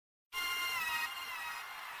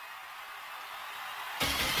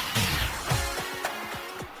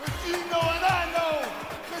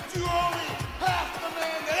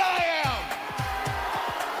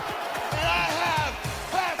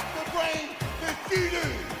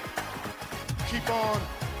keep on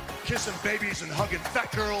kissing babies and hugging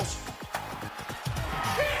fat girls.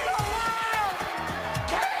 He's alive!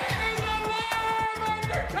 Kane is alive,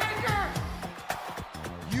 Undertaker!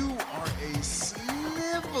 You are a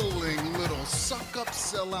sniveling little suck-up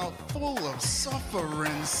sellout full of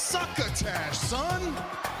suffering succotash, son!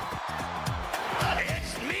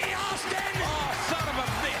 It's me, Austin! Oh, son of a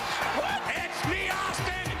bitch! What? It's me,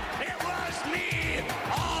 Austin! It was me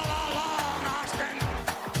all along, Austin!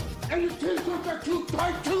 And your t-shirts are too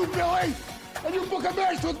tight too, Billy! And you book a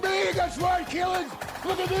match with me against Ryan Keelan!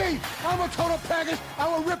 Look at me! I'm a total package! I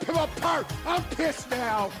will rip him apart! I'm pissed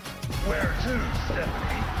now! Where to,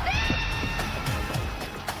 Stephanie?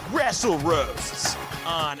 Wrestle Roasts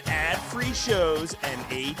on ad-free shows and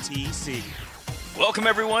ATC. Welcome,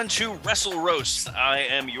 everyone, to Wrestle Roasts. I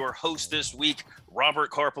am your host this week,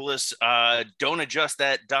 Robert Karpelis. Don't adjust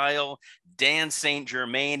that dial. Dan St.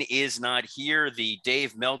 Germain is not here. The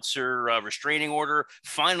Dave Meltzer restraining order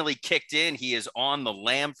finally kicked in. He is on the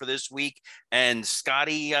lam for this week, and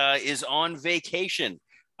Scotty is on vacation.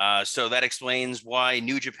 So that explains why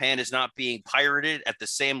New Japan is not being pirated at the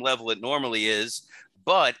same level it normally is.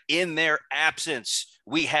 But in their absence,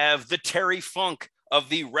 we have the Terry Funk of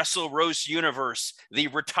the Wrestle Roast universe, the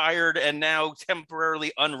retired and now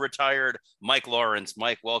temporarily unretired Mike Lawrence.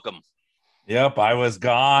 Mike, welcome. Yep, I was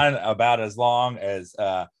gone about as long as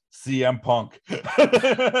CM Punk,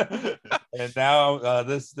 and now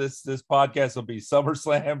this podcast will be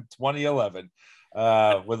SummerSlam 2011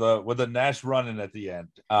 with a Nash running at the end.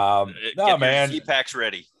 No, man, Z-Packs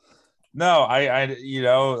ready. No, I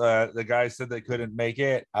the guy said they couldn't make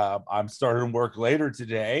it. I'm starting work later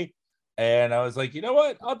today. And I was like, you know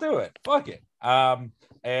what? I'll do it. Fuck it. And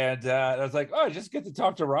I was like, oh, I just get to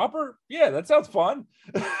talk to Robert? Yeah, that sounds fun.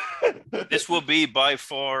 This will be by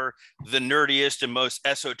far the nerdiest and most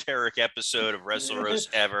esoteric episode of Wrestle Roast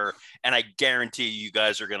ever. And I guarantee you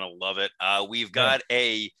guys are going to love it. We've got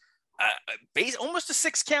almost a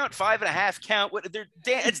 6 count, 5.5 count.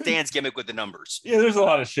 It's Dan's gimmick with the numbers. Yeah, there's a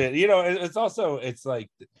lot of shit. You know, it's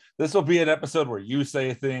like this will be an episode where you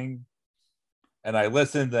say a thing and I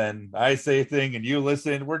listen, then I say a thing and you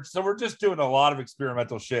listen. We're just doing a lot of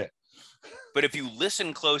experimental shit. But if you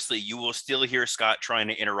listen closely, you will still hear Scott trying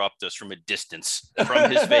to interrupt us from a distance from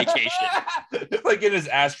his vacation. Like in his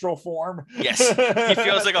astral form. Yes. He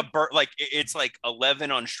feels like a bird, like it's like 11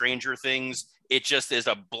 on Stranger Things. It just is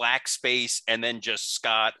a black space and then just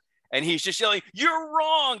Scott. And he's just yelling, "You're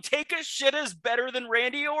wrong. Take a shit is better than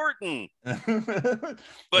Randy Orton."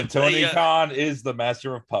 But Tony Khan is the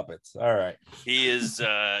master of puppets. All right. He is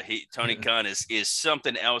Tony Khan is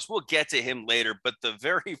something else. We'll get to him later. But the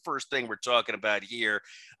very first thing we're talking about here,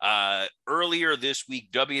 earlier this week,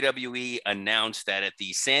 WWE announced that at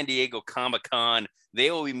the San Diego Comic-Con,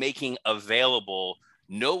 they will be making available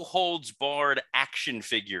no holds barred action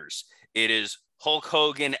figures. It is Hulk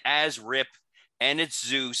Hogan as Rip, and it's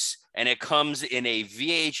Zeus, and it comes in a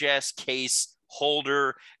VHS case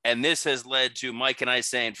holder. And this has led to Mike and I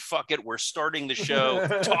saying, fuck it, we're starting the show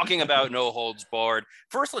talking about no holds barred.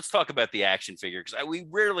 First, let's talk about the action figure, because we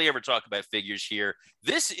rarely ever talk about figures here.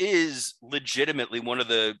 This is legitimately one of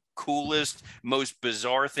the coolest, most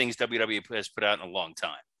bizarre things WWE has put out in a long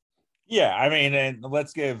time. Yeah, I mean, and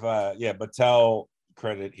let's give Mattel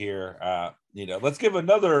credit here. Let's give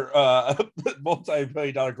another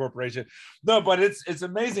multi-billion-dollar corporation. No, but it's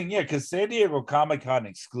amazing, yeah, because San Diego Comic-Con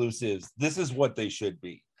exclusives, this is what they should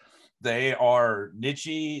be. They are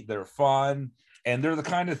niche-y, they're fun, and they're the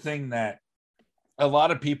kind of thing that a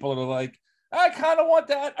lot of people are like, I kind of want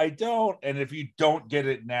that, I don't. And if you don't get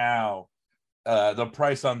it now, the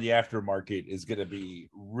price on the aftermarket is going to be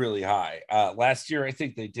really high. Last year, I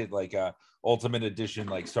think they did like a Ultimate Edition,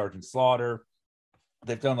 like Sergeant Slaughter.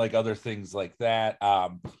 They've done like other things like that.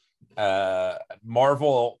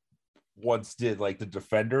 Marvel once did like the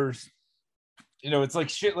Defenders. It's like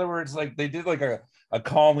shit where it's like they did like a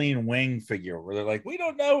Colleen Wing figure where they're like, we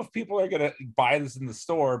don't know if people are gonna buy this in the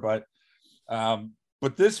store, but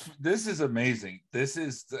this is amazing.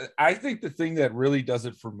 I think the thing that really does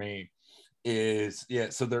it for me is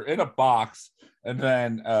so they're in a box, and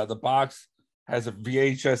then the box has a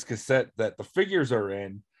VHS cassette that the figures are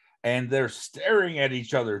in. And they're staring at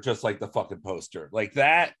each other just like the fucking poster. Like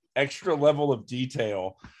that extra level of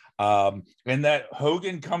detail. And that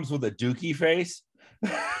Hogan comes with a dookie face.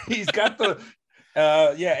 He's got the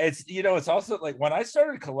it's also like when I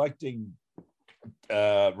started collecting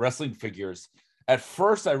wrestling figures, at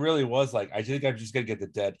first I really was like, I think I'm just gonna get the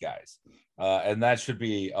dead guys. And that should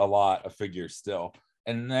be a lot of figures still.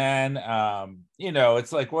 And then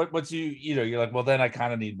it's like what's you're like, well, then I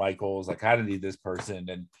kind of need Michaels, I kind of need this person,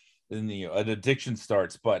 and then an addiction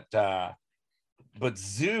starts. But but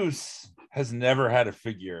Zeus has never had a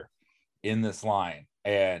figure in this line.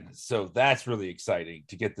 And so that's really exciting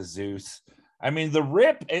to get the Zeus. I mean, the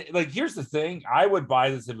Rip, like, here's the thing. I would buy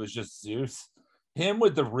this if it was just Zeus. Him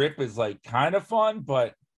with the Rip is like kind of fun,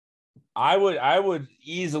 but I would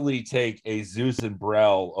easily take a Zeus and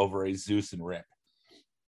Brel over a Zeus and Rip.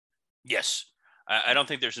 Yes. I don't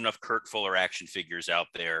think there's enough Kurt Fuller action figures out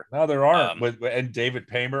there. No, there aren't. And David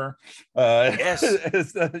Paymer. Yes.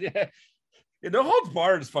 Yeah. No Holds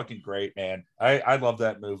Barred is fucking great, man. I love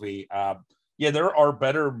that movie. Yeah, there are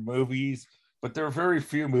better movies, but there are very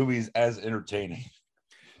few movies as entertaining.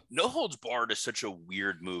 No Holds Barred is such a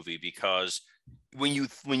weird movie because when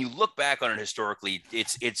you look back on it historically,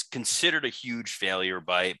 it's considered a huge failure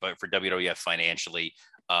for WWF financially.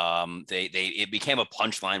 It became a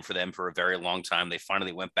punchline for them for a very long time. They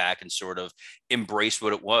finally went back and sort of embraced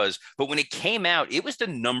what it was. But when it came out, it was the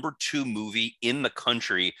number 2 movie in the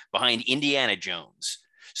country behind Indiana Jones.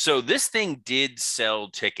 So this thing did sell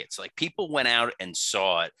tickets. Like, people went out and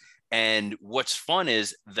saw it. And what's fun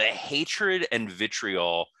is the hatred and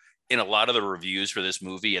vitriol in a lot of the reviews for this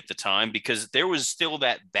movie at the time, because there was still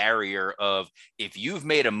that barrier of, if you've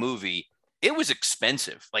made a movie, it was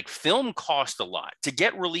expensive. Like, film cost a lot. To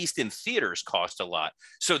get released in theaters cost a lot.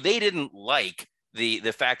 So they didn't like the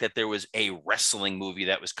fact that there was a wrestling movie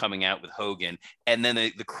that was coming out with Hogan. And then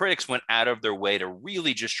the critics went out of their way to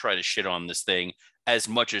really just try to shit on this thing as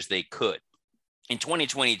much as they could. In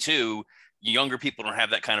 2022, younger people don't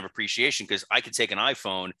have that kind of appreciation, because I could take an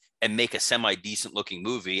iPhone and make a semi-decent looking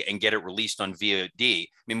movie and get it released on VOD. I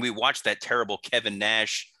mean, we watched that terrible Kevin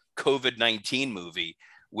Nash COVID-19 movie,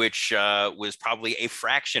 which was probably a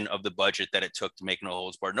fraction of the budget that it took to make No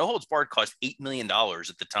Holds Barred. No Holds Barred cost $8 million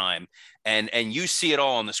at the time, and you see it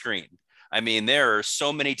all on the screen. I mean, there are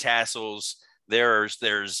so many tassels. There's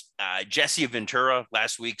Jesse Ventura,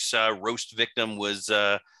 last week's roast victim, was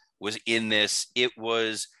in this. It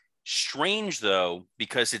was strange, though,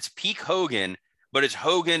 because it's peak Hogan, but it's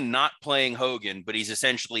Hogan not playing Hogan, but he's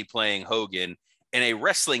essentially playing Hogan in a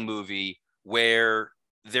wrestling movie where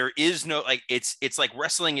there is no, like, it's like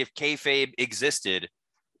wrestling if kayfabe existed,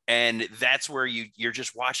 and that's where you're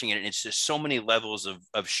just watching it, and it's just so many levels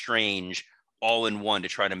of strange all in one to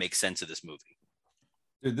try to make sense of this movie.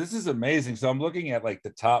 Dude, this is amazing. So I'm looking at like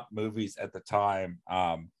the top movies at the time.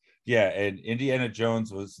 Yeah, and Indiana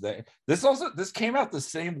Jones was there. This came out the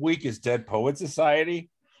same week as Dead Poet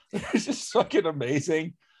Society. It's just fucking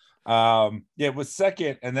amazing. Yeah, it was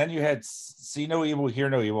second, and then you had See No Evil,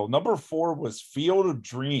 Hear No Evil. Number 4 was Field of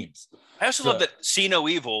Dreams. I also love that See No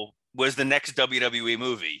Evil was the next WWE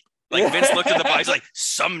movie. Like, Vince looked at the box like,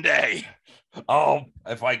 someday. Oh,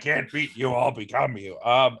 if I can't beat you, I'll become you.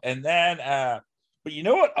 And then but you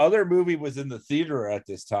know what other movie was in the theater at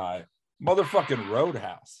this time? Motherfucking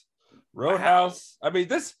Roadhouse. Roadhouse. I mean,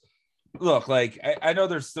 this, look, like, I know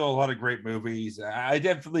there's still a lot of great movies. I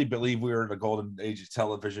definitely believe we were in the golden age of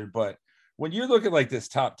television, but when you look at like this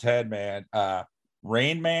top 10, man,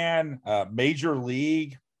 Rain Man, Major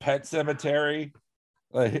League, Pet Cemetery,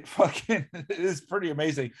 like, fucking, it is pretty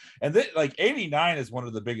amazing. And like 89 is one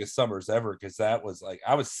of the biggest summers ever, because that was like,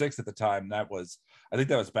 I was 6 at the time. I think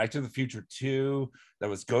that was Back to the Future 2. That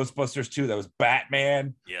was Ghostbusters 2. That was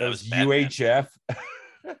Batman. Yeah, that was UHF.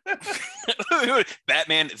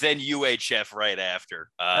 Batman, then UHF right after.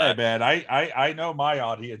 Hey man, I know my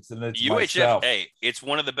audience, and it's UHF. Myself. Hey, it's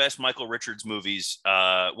one of the best Michael Richards movies.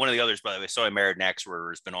 One of the others, by the way, So I Married an Axe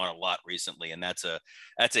Murderer, has been on a lot recently, and that's a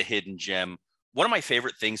hidden gem. One of my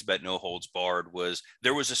favorite things about No Holds Barred was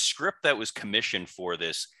there was a script that was commissioned for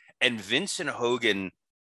this, and Vince and Hogan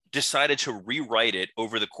decided to rewrite it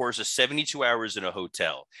over the course of 72 hours in a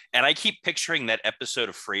hotel. And I keep picturing that episode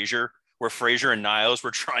of Frasier where Frasier and Niles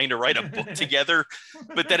were trying to write a book together,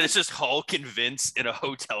 but then it's just Hulk and Vince in a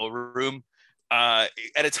hotel room at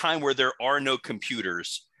a time where there are no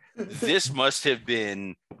computers. This must have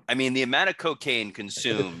been, I mean, the amount of cocaine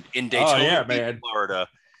consumed in Daytona, Florida,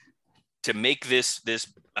 to make this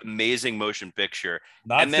amazing motion picture.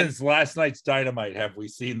 Not since last night's Dynamite have we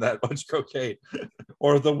seen that much cocaine,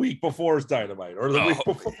 or the week before's Dynamite, or the week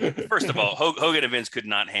before. First of all, Hogan and Vince could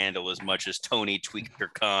not handle as much as Tony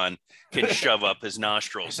Tweaker Khan can shove up his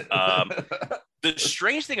nostrils. The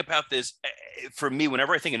strange thing about this, for me,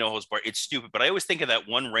 whenever I think of No Holds Barred, it's stupid, but I always think of that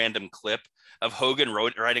one random clip of Hogan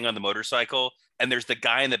riding on the motorcycle, and there's the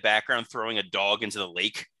guy in the background throwing a dog into the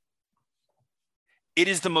lake. It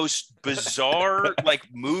is the most bizarre, like,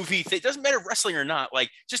 movie thing. It doesn't matter wrestling or not. Like,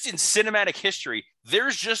 just in cinematic history,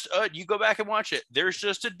 there's just you go back and watch it. There's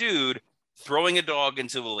just a dude throwing a dog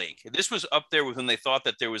into the lake. This was up there with when they thought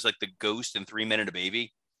that there was like the ghost in 3 Men and a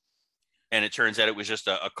Baby. and it turns out it was just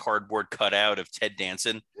a cardboard cutout of Ted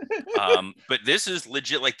Danson. But this is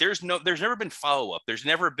legit. Like, there's never been follow-up. There's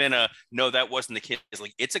never been no, that wasn't the kid. It's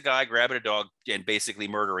like, it's a guy grabbing a dog and basically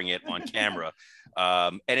murdering it on camera.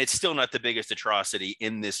 And it's still not the biggest atrocity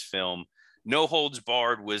in this film. No Holds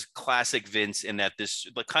Barred was classic Vince in that this,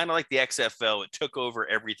 kind of like the XFL, it took over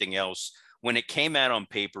everything else. When it came out on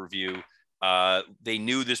pay-per-view, they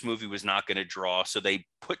knew this movie was not going to draw, so they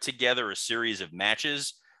put together a series of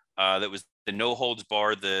matches that was the No Holds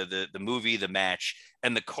Barred, the movie, the match,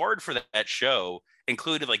 and the card for that show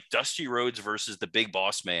included like Dusty Rhodes versus the Big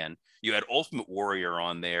Boss Man. You had Ultimate Warrior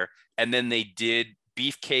on there, and then they did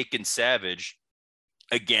Beefcake and Savage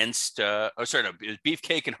against it was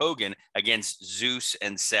Beefcake and Hogan against Zeus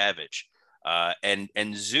and Savage.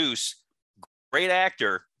 And Zeus, great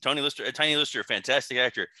actor, Tiny Lister, fantastic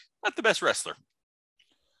actor, not the best wrestler.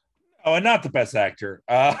 Oh, and not the best actor.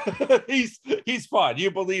 He's fun.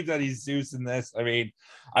 You believe that he's Zeus in this? I mean,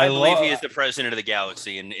 I believe he is the president of the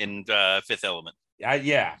galaxy in Fifth Element. I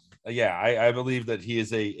believe that he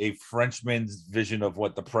is a Frenchman's vision of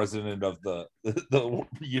what the president of the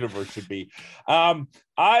universe should be. My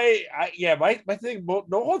thing,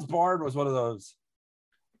 No Holds Barred was one of those.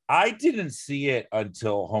 I didn't see it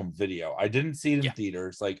until home video. I didn't see it in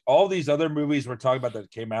theaters. Like all these other movies we're talking about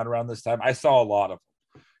that came out around this time, I saw a lot of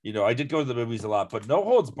them. I did go to the movies a lot, but No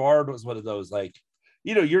Holds Barred was one of those, like,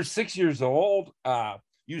 you're 6 years old.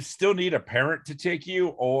 You still need a parent to take you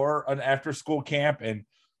or an after school camp. And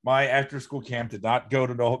my after school camp did not go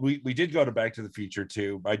to we did go to Back to the Future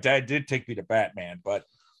too. My dad did take me to Batman, but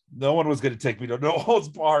no one was going to take me to No Holds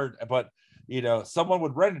Barred. But, someone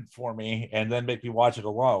would rent it for me and then make me watch it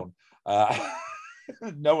alone,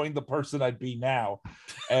 knowing the person I'd be now.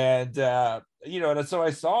 And, and so I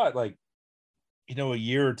saw it like, a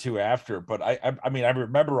year or two after, but I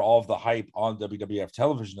remember all of the hype on WWF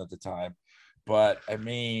television at the time, but I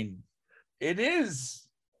mean, it is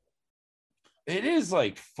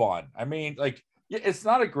like fun. I mean, like, it's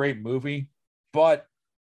not a great movie, but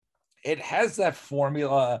it has that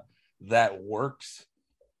formula that works.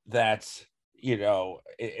 That's,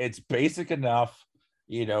 it's basic enough,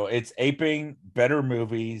 it's aping better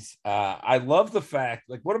movies. I love the fact,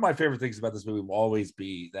 like, one of my favorite things about this movie will always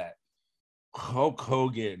be that Hulk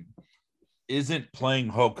Hogan isn't playing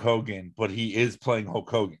Hulk Hogan, but he is playing Hulk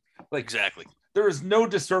Hogan. Like, exactly. There is no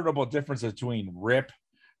discernible difference between Rip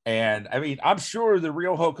and, I mean, I'm sure the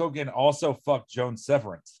real Hulk Hogan also fucked Joan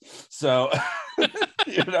Severance. So, I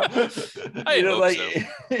hope so.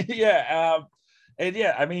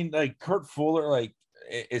 I mean, like, Kurt Fuller, like,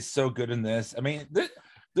 is so good in this. I mean,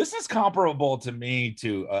 this is comparable to me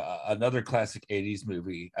to another classic 80s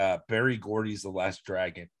movie, Barry Gordy's The Last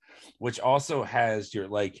Dragon, which also has your,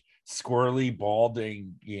 like, squirrely,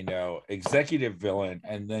 balding, executive villain,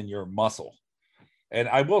 and then your muscle. And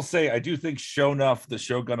I will say, I do think Shonuff, the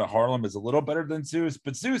Shogun of Harlem, is a little better than Zeus,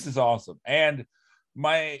 but Zeus is awesome. And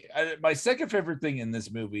my second favorite thing in this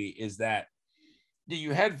movie is that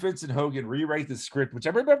you had Vincent Hogan rewrite the script, which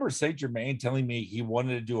I remember Saint Germain telling me he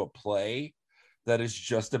wanted to do a play that is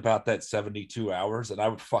just about that 72 hours, and I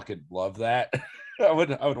would fucking love that. I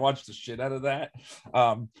would watch the shit out of that.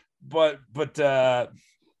 But the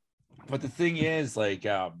thing is, like,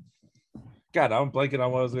 God, I'm blanking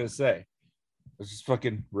on what I was going to say. I was just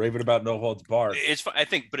fucking raving about No Holds Barred. It's, I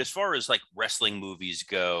think, but as far as like wrestling movies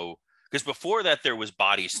go, because before that there was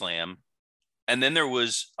Body Slam, and then there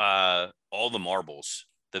was All the Marbles,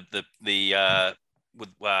 with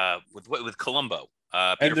Columbo.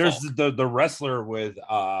 And there's the wrestler with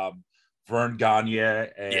Vern Gagne,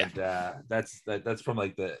 and that's from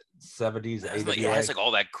like the 70s. It has like all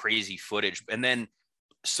that crazy footage, and then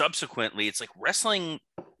subsequently, it's like wrestling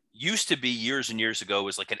used to be years and years ago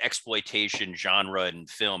was like an exploitation genre in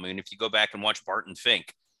film. I mean, if you go back and watch Barton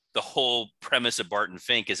Fink, the whole premise of Barton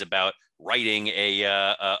Fink is about writing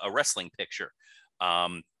a wrestling picture.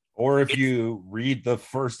 Or if you read the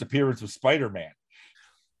first appearance of Spider-Man.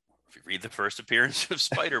 If you read the first appearance of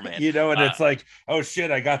Spider-Man, and it's like, oh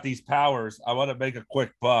shit, I got these powers. I want to make a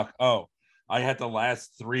quick buck. Oh, I had the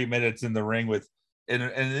last 3 minutes in the ring with, and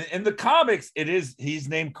in the comics, he's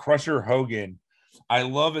named Crusher Hogan. I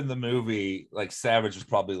love in the movie, like, Savage was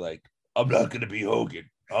probably like, I'm not going to be Hogan.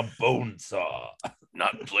 I'm Bonesaw.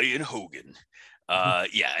 Not playing Hogan. I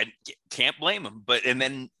can't blame him. But, and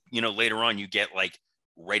then, later on you get like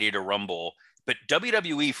Ready to Rumble. But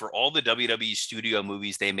WWE, for all the WWE studio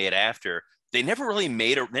movies they made after, they never really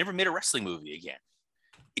made a wrestling movie again.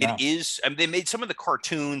 No. It is, I mean, they made some of the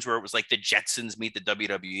cartoons where it was like the Jetsons meet the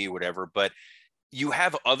WWE or whatever, but you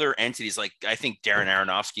have other entities, like I think Darren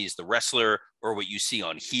Aronofsky is the wrestler, or what you see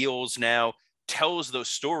on Heels now. tells those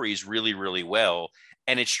stories really, really well.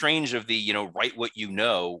 And it's strange of the, you know, write what you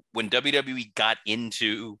know. When WWE got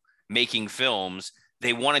into making films,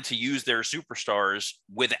 they wanted to use their superstars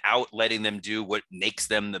without letting them do what makes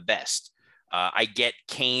them the best. I get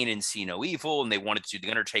Kane and See No Evil, and they wanted to do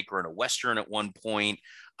The Undertaker in a Western at one point.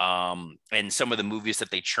 And some of the movies that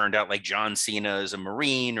they churned out, like John Cena as a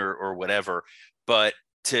Marine or whatever. But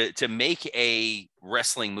to make a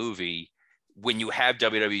wrestling movie when you have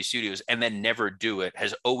WWE Studios and then never do it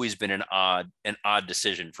has always been an odd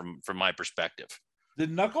decision from my perspective.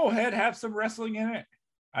 Did Knucklehead have some wrestling in it?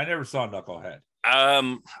 I never saw Knucklehead.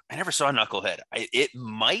 I never saw Knucklehead. It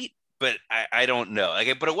might, but I don't know.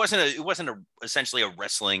 Like, but it wasn't essentially a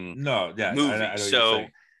wrestling movie. I so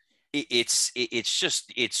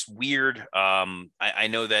it's weird. I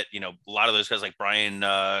know that, you know, a lot of those guys like Brian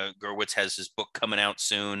Gerwitz has his book coming out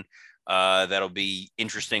soon. That'll be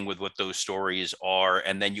interesting with what those stories are.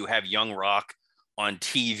 And then you have Young Rock on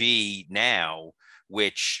TV now,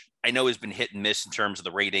 which I know has been hit and miss in terms of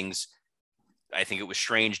the ratings. I think it was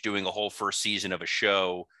strange doing a whole first season of a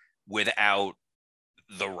show without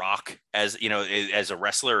The Rock as, you know, as a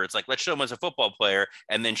wrestler. It's like, let's show him as a football player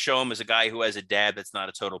and then show him as a guy who has a dad that's not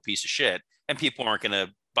a total piece of shit. And people aren't going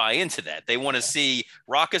to buy into that. They want to see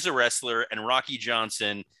Rock as a wrestler and Rocky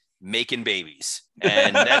Johnson making babies.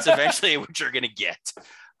 And that's eventually what you're going to get.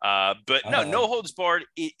 But no holds barred.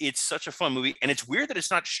 It's such a fun movie. And it's weird that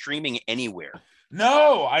it's not streaming anywhere.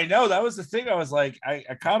 No, I know. That was the thing. I was like, I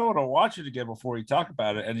kind of want to watch it again before we talk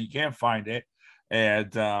about it, and you can't find it.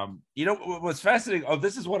 And you know what's fascinating? Oh,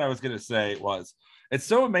 this is what I was going to say was it's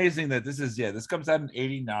so amazing that this comes out in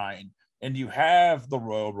 '89, and you have the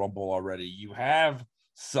Royal Rumble already. You have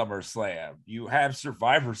SummerSlam. You have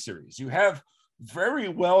Survivor Series. You have very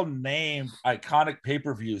well named iconic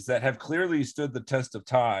pay-per-views that have clearly stood the test of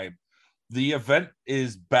time. The event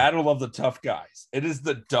is Battle of the Tough Guys. It is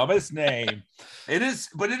the dumbest name. It is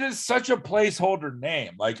such a placeholder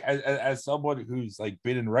name. Like as someone who's like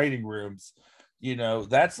been in writing rooms, you know,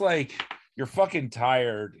 that's like you're fucking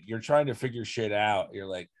tired. You're trying to figure shit out. You're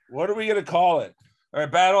like, what are we gonna call it? All right,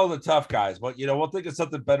 Battle of the Tough Guys. But you know, we'll think of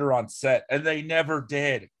something better on set, and they never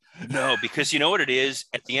did. No, because you know what it is?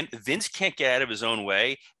 At the end, Vince can't get out of his own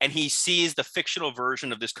way, and he sees the fictional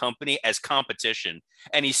version of this company as competition,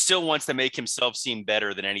 and he still wants to make himself seem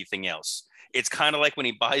better than anything else. It's kind of like when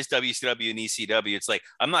he buys WCW and ECW. It's like,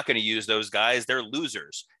 I'm not going to use those guys. They're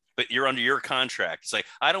losers, but you're under your contract. It's like,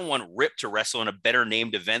 I don't want Rip to wrestle in a better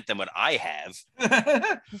named event than what I have.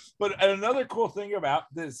 But another cool thing about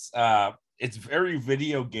this, it's very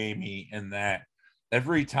video gamey in that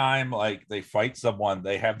every time like they fight someone,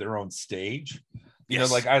 they have their own stage. You know,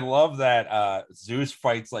 like I love that Zeus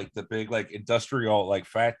fights like the big like industrial like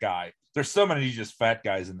fat guy. There's so many just fat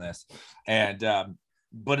guys in this, and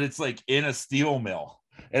but it's like in a steel mill,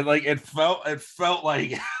 and like it felt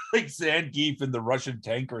like like Zangief in the Russian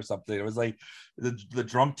tank or something. It was like the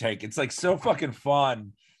drunk tank. It's like so fucking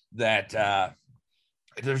fun that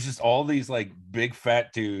there's just all these like big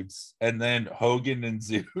fat dudes, and then Hogan and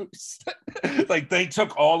Zeus. Like they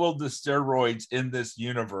took all of the steroids in this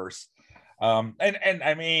universe. And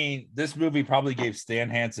I mean, this movie probably gave Stan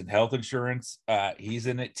Hansen health insurance. He's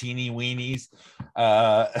in it, teeny weenies.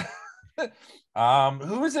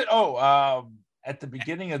 Who is it? At the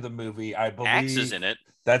beginning of the movie, I believe Axe is in it.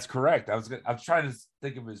 That's correct. I was trying to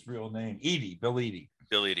think of his real name. Bill Eadie.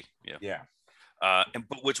 Yeah.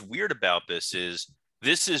 But what's weird about this is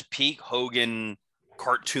peak Hogan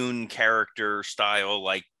cartoon character style.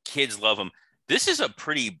 Like kids love him. This is a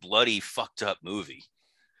pretty bloody, fucked up movie.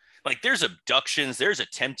 Like there's abductions, there's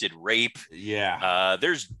attempted rape. Yeah.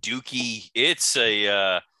 There's Dookie. It's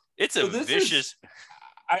a vicious.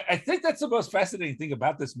 I think that's the most fascinating thing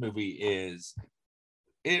about this movie is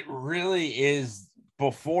it really is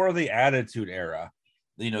before the Attitude Era.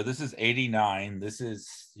 You know, this is 89. This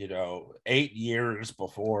is, 8 years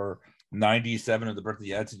before 97 of the birth of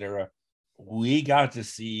the Attitude Era. We got to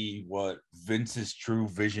see what Vince's true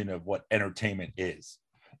vision of what entertainment is.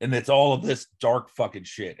 And it's all of this dark fucking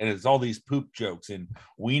shit. And it's all these poop jokes and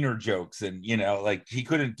wiener jokes. And, like he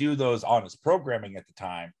couldn't do those on his programming at the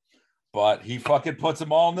time, but he fucking puts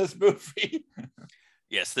them all in this movie.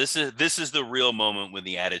 Yes, this is the real moment when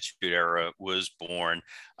the Attitude Era was born.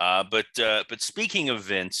 But speaking of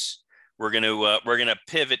Vince, we're gonna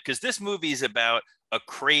pivot because this movie is about a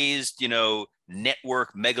crazed,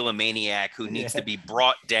 network megalomaniac who needs to be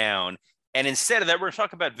brought down. And instead of that, we're going to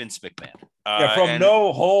talk about Vince McMahon. From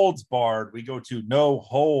No Holds Barred, we go to No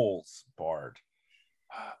Holes Barred.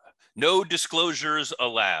 No disclosures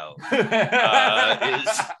allowed.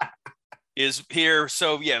 is here.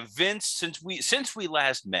 So yeah, Vince, since we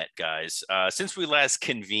last met, guys, since we last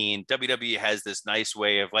convened, WWE has this nice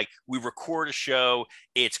way of like, we record a show,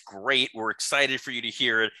 it's great, we're excited for you to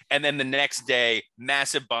hear it, and then the next day,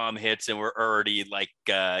 massive bomb hits, and we're already like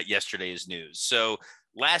yesterday's news. So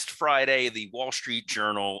last Friday, the Wall Street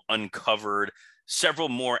Journal uncovered several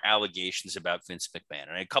more allegations about Vince McMahon,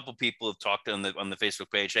 and a couple people have talked on the Facebook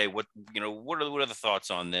page. Hey, what are the thoughts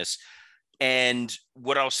on this? And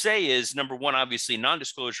what I'll say is, number one, obviously,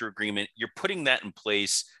 non-disclosure agreement. You're putting that in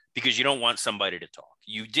place because you don't want somebody to talk.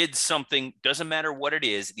 You did something, doesn't matter what it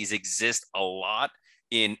is. These exist a lot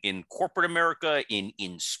in corporate America,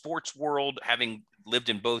 in sports world, having lived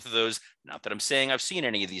in both of those. Not that I'm saying I've seen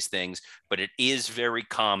any of these things, but it is very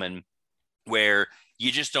common where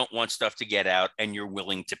you just don't want stuff to get out and you're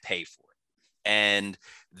willing to pay for it. And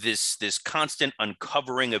this constant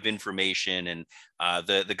uncovering of information, and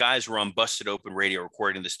the guys were on Busted Open Radio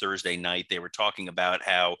recording this Thursday night. They were talking about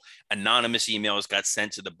how anonymous emails got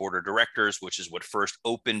sent to the board of directors, which is what first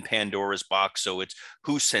opened Pandora's box. So it's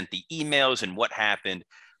who sent the emails and what happened.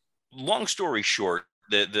 Long story short,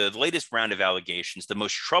 the latest round of allegations, the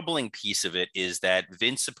most troubling piece of it is that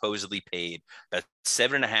Vince supposedly paid about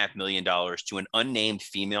 $7.5 million to an unnamed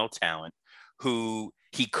female talent who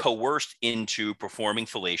he coerced into performing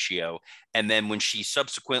fellatio. And then when she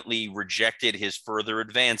subsequently rejected his further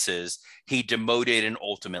advances, he demoted and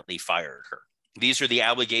ultimately fired her. These are the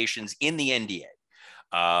allegations in the NDA.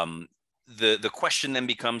 The question then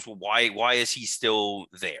becomes, well, why is he still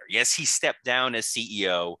there? Yes, he stepped down as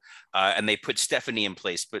CEO, and they put Stephanie in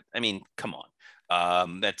place. But I mean, come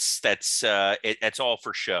on, that's all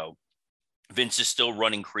for show. Vince is still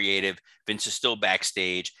running creative. Vince is still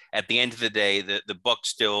backstage. At the end of the day, the buck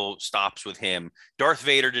still stops with him. Darth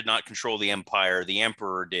Vader did not control the Empire. The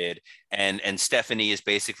Emperor did. And Stephanie is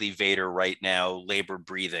basically Vader right now, labored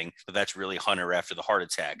breathing. But that's really Hunter after the heart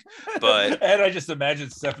attack. But and I just imagine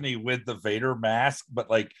Stephanie with the Vader mask, but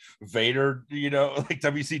like Vader, like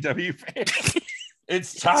WCW fan.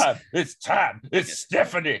 It's time. It's time. It's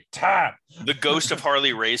Stephanie time. The ghost of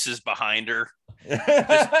Harley Race is behind her.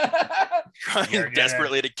 Trying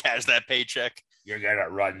desperately to cash that paycheck. You're gonna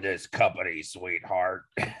run this company, sweetheart.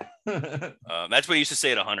 That's what he used to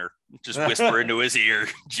say to Hunter. Just whisper into his ear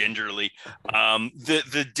gingerly.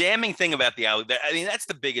 The damning thing about that's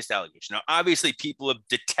the biggest allegation. Now, obviously, people have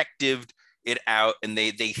detectived it out, and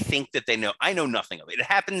they think that they know. I know nothing of it. It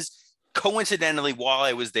happens coincidentally while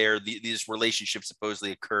I was there. These relationships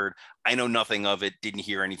supposedly occurred. I know nothing of it, didn't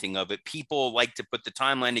hear anything of it. People like to put the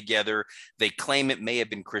timeline together. They claim it may have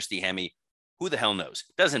been Christy Hemme. Who the hell knows?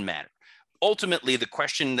 Doesn't matter. Ultimately, the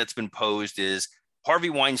question that's been posed is, Harvey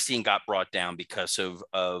Weinstein got brought down because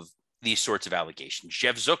of these sorts of allegations.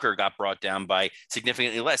 Jeff Zucker got brought down by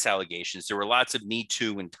significantly less allegations. There were lots of Me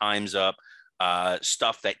Too and Time's Up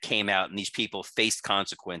stuff that came out, and these people faced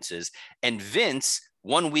consequences. And Vince,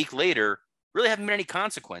 1 week later, really haven't been any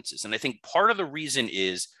consequences. And I think part of the reason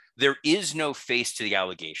is there is no face to the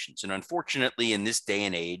allegations. And unfortunately, in this day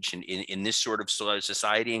and age, and in this sort of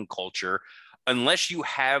society and culture, unless you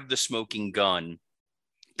have the smoking gun,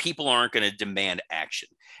 people aren't going to demand action.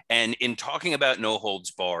 And in talking about No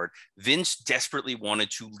Holds Barred, Vince desperately wanted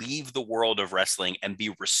to leave the world of wrestling and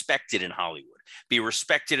be respected in Hollywood, be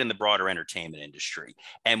respected in the broader entertainment industry.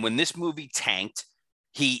 And when this movie tanked,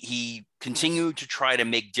 he continued to try to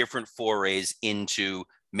make different forays into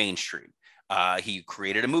mainstream. He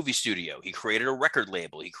created a movie studio. He created a record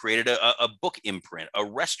label. He created a book imprint, a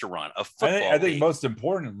restaurant, a football I think most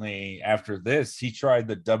importantly, after this, he tried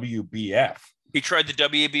the WBF. He tried the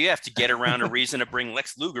WBF to get around a reason to bring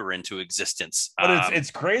Lex Luger into existence. But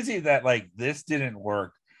it's crazy that like this didn't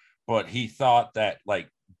work, but he thought that like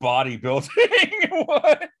bodybuilding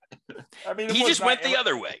would. I mean, he just went the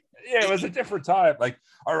other way. Yeah, it was a different time. Like,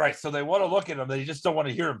 all right, so they want to look at him, they just don't want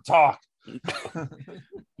to hear him talk.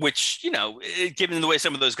 Which, given the way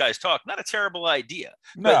some of those guys talk, not a terrible idea.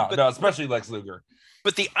 No, especially Lex Luger.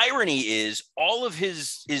 But the irony is, all of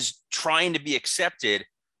his is trying to be accepted.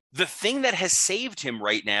 The thing that has saved him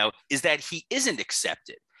right now is that he isn't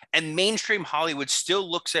accepted. And mainstream Hollywood still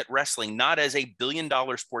looks at wrestling not as a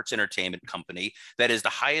billion-dollar sports entertainment company that is the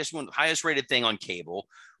highest rated thing on cable,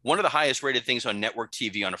 one of the highest rated things on network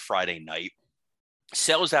TV on a Friday night,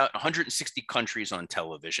 sells out 160 countries on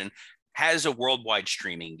television, has a worldwide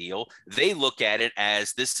streaming deal. They look at it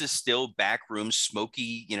as this is still backroom,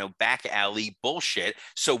 smoky, back alley bullshit.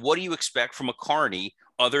 So what do you expect from a carny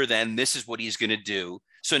other than this is what he's going to do?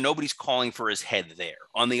 So nobody's calling for his head there.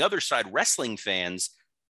 On the other side, wrestling fans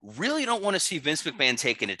really don't want to see Vince McMahon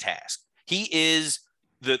taken to task. He is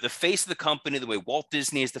the face of the company, the way Walt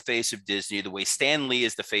Disney is the face of Disney, the way Stan Lee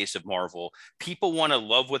is the face of Marvel. People want to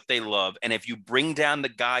love what they love. And if you bring down the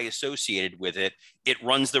guy associated with it, it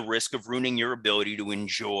runs the risk of ruining your ability to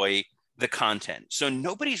enjoy the content. So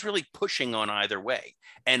nobody's really pushing on either way.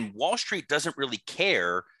 And Wall Street doesn't really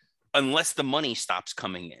care unless the money stops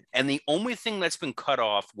coming in. And the only thing that's been cut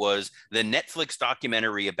off was the Netflix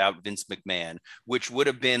documentary about Vince McMahon, which would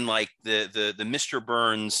have been like the Mr.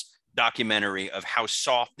 Burns documentary of how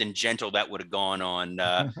soft and gentle that would have gone on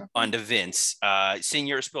onto Vince.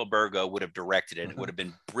 Senor Spielbergo would have directed it. It would have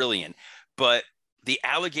been brilliant. But the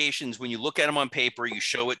allegations, when you look at them on paper, you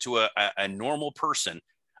show it to a normal person,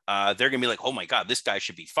 they're going to be like, oh my God, this guy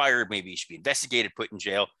should be fired. Maybe he should be investigated, put in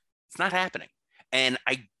jail. It's not happening. And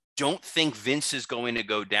I don't think Vince is going to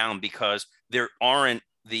go down because there aren't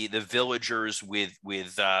the villagers with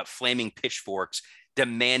flaming pitchforks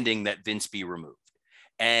demanding that Vince be removed.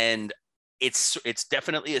 And it's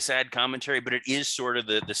definitely a sad commentary, but it is sort of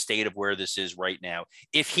the state of where this is right now.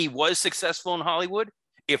 If he was successful in Hollywood,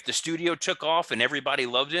 if the studio took off and everybody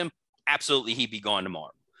loved him, absolutely he'd be gone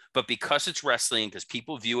tomorrow. But because it's wrestling, because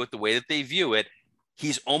people view it the way that they view it,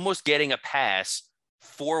 he's almost getting a pass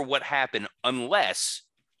for what happened unless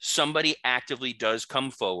somebody actively does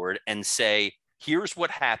come forward and say, here's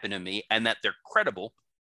what happened to me, and that they're credible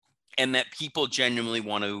and that people genuinely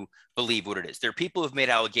want to believe what it is. There are people who've made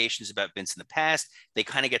allegations about Vince in the past. They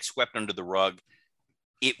kind of get swept under the rug.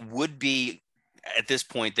 It would be, at this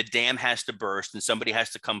point, the dam has to burst and somebody has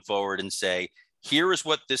to come forward and say, here is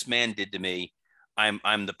what this man did to me.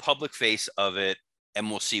 I'm the public face of it, and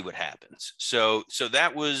we'll see what happens. So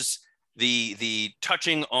that was the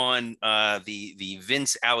touching on the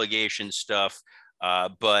Vince allegation stuff,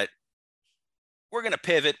 but we're going to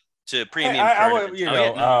pivot to premium. I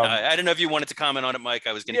don't know if you wanted to comment on it, Mike.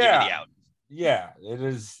 I was going to give you the out. Yeah, it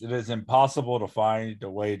is impossible to find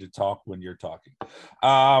a way to talk when you're talking.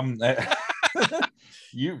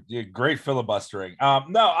 You're great filibustering.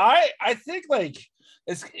 No, I think like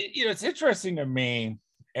it's interesting to me,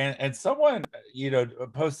 and someone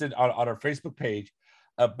posted on our Facebook page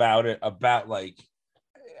about it, about like,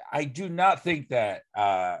 I do not think that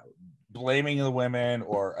blaming the women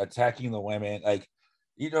or attacking the women, like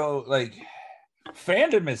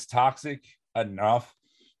fandom is toxic enough.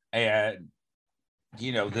 And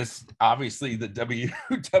this, obviously the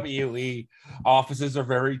WWE offices are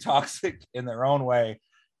very toxic in their own way,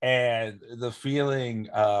 and the feeling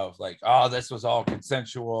of like, oh, this was all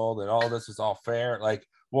consensual, that all this was all fair, like,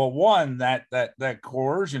 well, one, that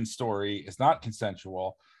coercion story is not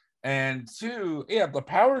consensual, and two, the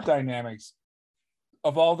power dynamics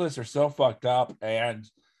of all this are so fucked up. And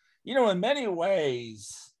in many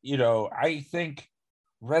ways, I think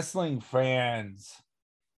wrestling fans,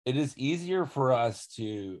 it is easier for us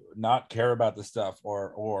to not care about the stuff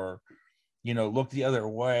or look the other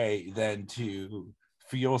way than to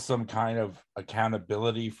feel some kind of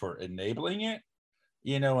accountability for enabling it,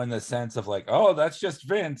 in the sense of like, oh, that's just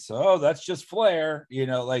Vince, oh, that's just Flair,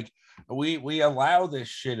 like we allow this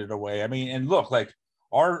shit in a way. I mean, and look, like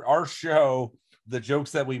our show, the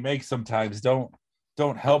jokes that we make sometimes don't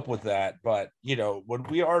help with that. But when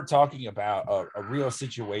we are talking about a real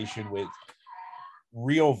situation with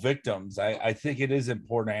real victims, I think it is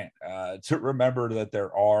important to remember that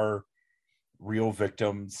there are real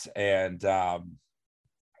victims. And some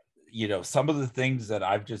of the things that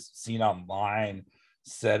I've just seen online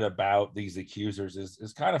said about these accusers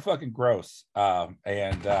is kind of fucking gross. As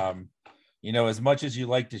much as you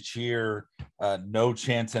like to cheer No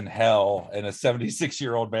Chance in Hell and a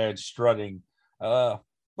 76-year-old man strutting,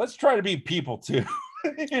 let's try to be people too.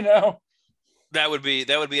 That would be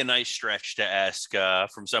a nice stretch to ask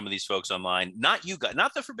from some of these folks online. Not you guys,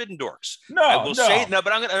 not the Forbidden Dorks. No, I will say no,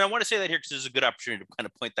 but I want to say that here because this is a good opportunity to kind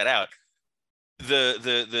of point that out.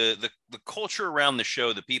 The culture around the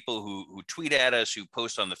show, the people who tweet at us, who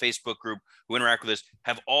post on the Facebook group, who interact with us,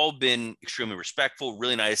 have all been extremely respectful,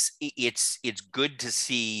 really nice. It's good to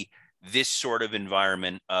see this sort of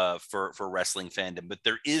environment for wrestling fandom. But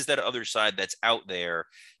there is that other side that's out there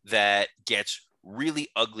that gets really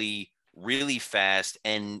ugly really fast,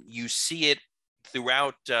 and you see it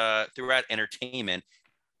throughout entertainment,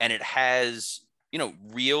 and it has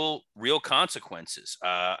real consequences.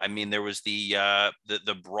 I mean, there was the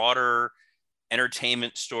broader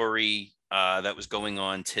entertainment story that was going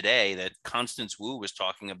on today that Constance Wu was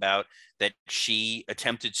talking about, that she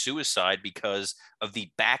attempted suicide because of the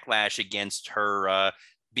backlash against her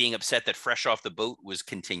being upset that Fresh Off the Boat was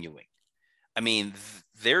continuing. I mean,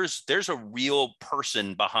 there's a real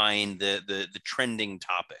person behind the trending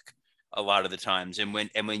topic a lot of the times. And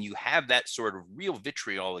when you have that sort of real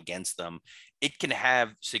vitriol against them, it can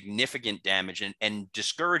have significant damage and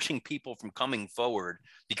discouraging people from coming forward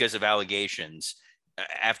because of allegations.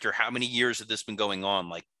 After how many years have this been going on?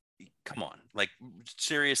 Like, come on, like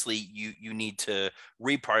seriously, you need to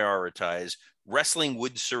reprioritize. Wrestling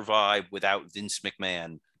would survive without Vince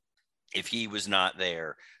McMahon if he was not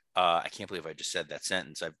there. I can't believe I just said that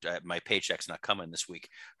sentence. My paycheck's not coming this week,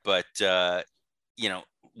 but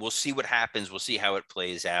we'll see what happens. We'll see how it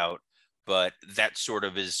plays out. But that sort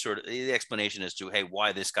of the explanation as to, hey,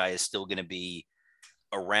 why this guy is still going to be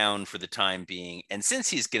around for the time being. And since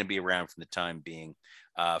he's going to be around for the time being,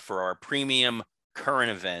 for our premium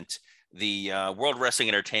current event, the World Wrestling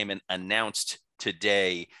Entertainment announced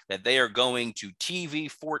today that they are going to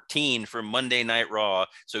TV-14 for Monday Night Raw.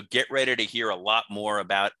 So get ready to hear a lot more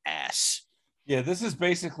about ass. Yeah, this is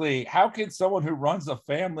basically, how can someone who runs a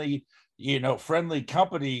family, friendly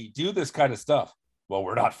company do this kind of stuff? Well,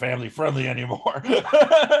 we're not family friendly anymore.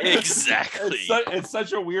 Exactly. It's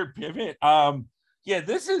such a weird pivot. Yeah,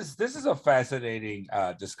 this is a fascinating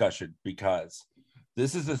discussion, because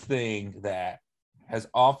this is a thing that has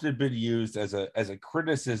often been used as a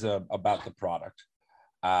criticism about the product.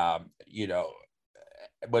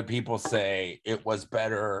 When people say it was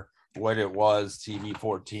better when it was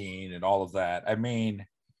TV-14 and all of that. I mean,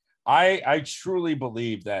 I truly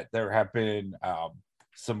believe that there have been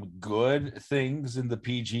some good things in the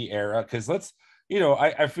PG era, because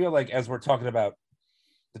I feel like as we're talking about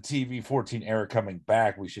the TV-14 era coming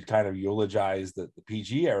back, we should kind of eulogize the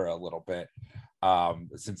PG era a little bit,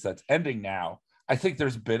 since that's ending now. I think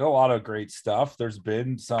there's been a lot of great stuff. There's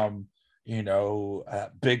been some,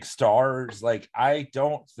 big stars. Like, I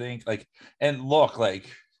don't think and look,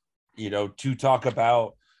 to talk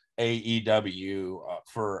about AEW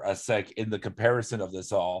for a sec in the comparison of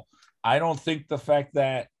this all, I don't think the fact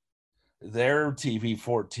that their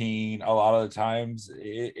TV-14 a lot of the times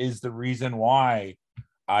is the reason why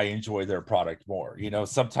I enjoy their product more.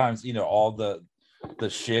 Sometimes, all the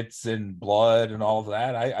shits and blood and all of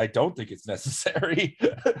that, I don't think it's necessary.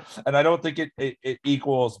 And I don't think it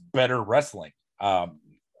equals better wrestling a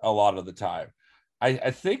lot of the time.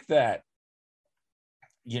 I think that,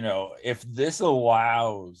 if this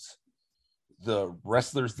allows the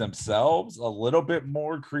wrestlers themselves a little bit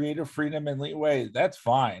more creative freedom and leeway, that's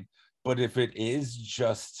fine. But if it is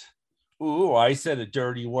just, ooh, I said a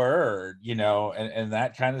dirty word, and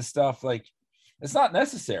that kind of stuff, it's not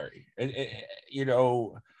necessary.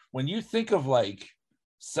 When you think of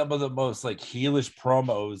some of the most heelish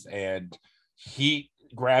promos and heat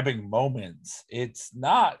grabbing moments, it's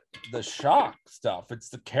not the shock stuff, it's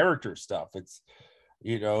the character stuff. It's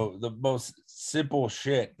the most simple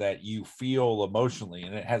shit that you feel emotionally,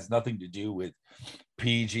 and it has nothing to do with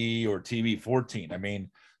PG or TV-14. I mean,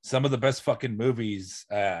 some of the best fucking movies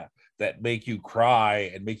that make you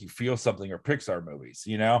cry and make you feel something are Pixar movies,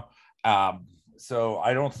 so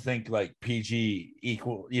I don't think PG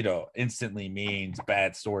instantly means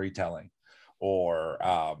bad storytelling or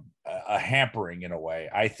a hampering in a way.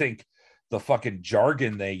 I think the fucking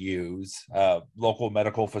jargon they use, local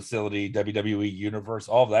medical facility, WWE universe,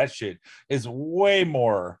 all that shit is way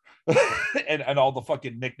more, and all the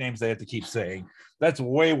fucking nicknames they have to keep saying, that's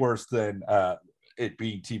way worse than it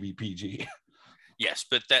being TV PG. Yes,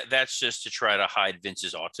 but that's just to try to hide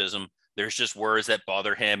Vince's autism. There's just words that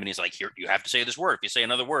bother him, and he's like, here, you have to say this word. If you say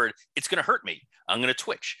another word, it's going to hurt me. I'm going to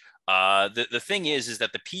twitch. The thing is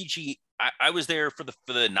that the PG, I was there for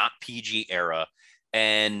the not PG era,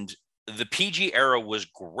 and the PG era was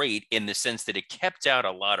great in the sense that it kept out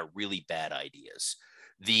a lot of really bad ideas.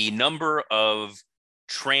 The number of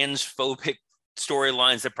transphobic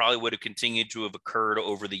storylines that probably would have continued to have occurred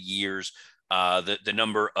over the years, the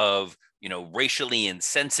number of racially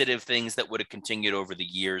insensitive things that would have continued over the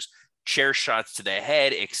years, chair shots to the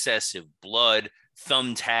head, excessive blood,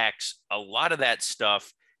 thumbtacks, a lot of that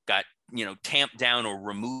stuff got tamped down or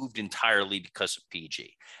removed entirely because of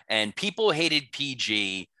PG. And people hated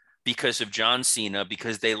PG because of John Cena,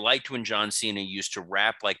 because they liked when John Cena used to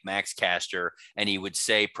rap like Max Caster and he would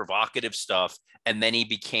say provocative stuff, and then he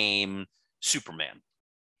became Superman.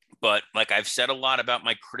 But like I've said a lot about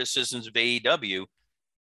my criticisms of AEW,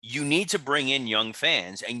 you need to bring in young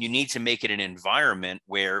fans, and you need to make it an environment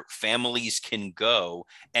where families can go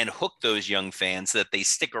and hook those young fans so that they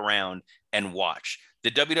stick around and watch. The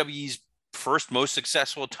WWE's first most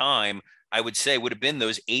successful time, I would say, would have been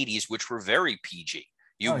those 80s, which were very PG.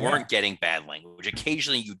 You weren't getting bad language.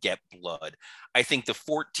 Occasionally you get blood. I think the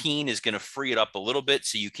 14 is going to free it up a little bit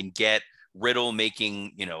so you can get Riddle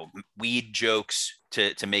making, weed jokes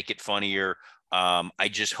to make it funnier. I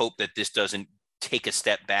just hope that this doesn't take a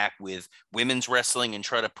step back with women's wrestling and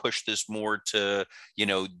try to push this more to,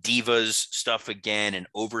 divas stuff again and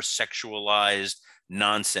over sexualized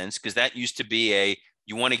nonsense. Cause that used to be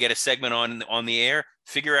you want to get a segment on the air,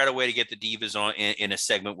 figure out a way to get the divas on in a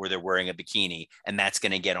segment where they're wearing a bikini, and that's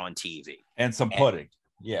going to get on TV. And some pudding.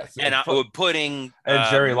 Yes. And pudding. And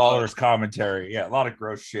Jerry Lawler's commentary. Yeah. A lot of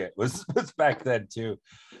gross shit was back then too.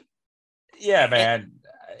 Yeah, man.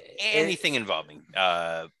 Anything involving,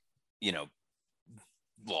 Lawler.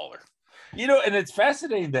 And it's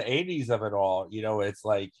fascinating the 80s of it all. It's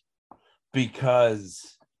like,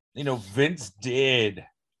 because, Vince did,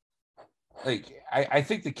 like, I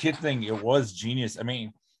think the kid thing, it was genius. I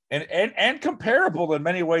mean, and comparable in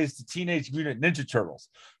many ways to Teenage Mutant Ninja Turtles,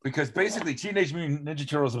 because basically Teenage Mutant Ninja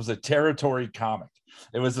Turtles was a territory comic.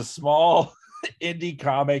 It was a small indie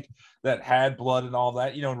comic that had blood and all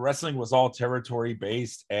that, and wrestling was all territory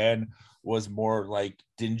based and was more like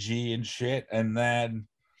dingy and shit. And then,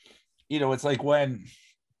 it's like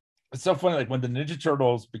it's so funny, like when the Ninja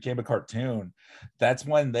Turtles became a cartoon, that's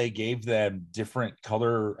when they gave them different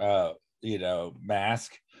color,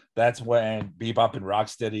 mask. That's when Bebop and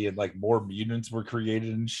Rocksteady and like more mutants were created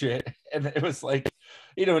and shit. And it was like,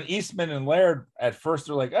 and Eastman and Laird at first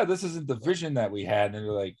they're like, oh, this isn't the vision that we had. And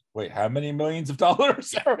they're like, wait, how many millions of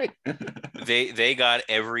dollars? Sorry. They got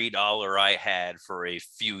every dollar I had for a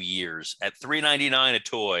few years at $3.99 a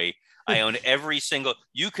toy. I owned every single.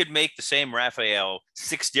 You could make the same Raphael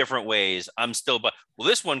 6 different ways. I'm still, but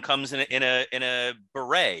this one comes in a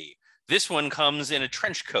beret. This one comes in a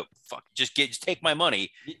trench coat. Fuck, just take my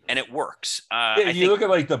money, and it works. You look at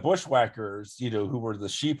like the Bushwhackers, who were the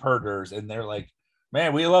sheep herders, and they're like,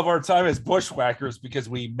 man, we love our time as Bushwhackers because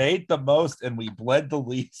we made the most and we bled the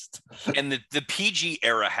least. And the PG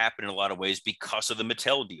era happened in a lot of ways because of the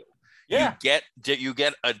Mattel deal. Yeah. You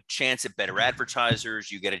get a chance at better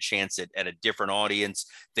advertisers. You get a chance at a different audience.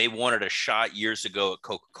 They wanted a shot years ago at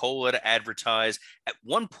Coca-Cola to advertise. At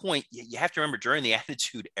one point, you have to remember, during the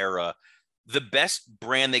Attitude Era, the best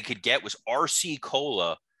brand they could get was RC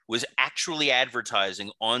Cola was actually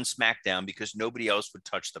advertising on SmackDown because nobody else would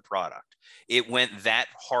touch the product. It went that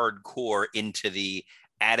hardcore into the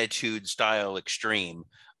Attitude style extreme.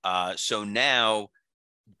 So now,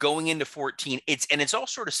 going into 14, it's all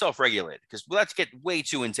sort of self-regulated, because let's get way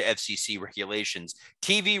too into FCC regulations.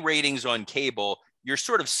 TV ratings on cable, you're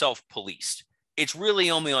sort of self-policed. It's really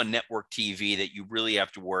only on network TV that you really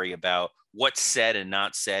have to worry about what's said and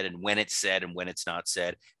not said, and when it's said and when it's not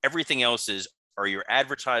said. Everything else is, are your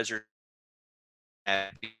advertisers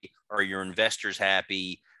happy? Are your investors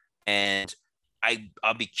happy? And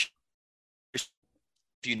I'll be curious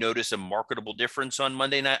if you notice a marketable difference on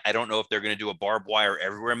Monday night. I don't know if they're going to do a barbed wire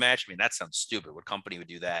everywhere match. I mean, that sounds stupid. What company would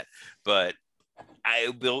do that? But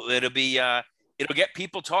it'll get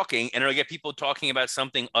people talking, and it'll get people talking about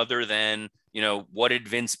something other than, what did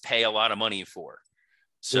Vince pay a lot of money for?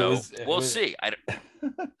 So we'll see.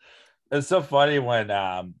 It's so funny when,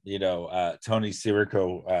 Tony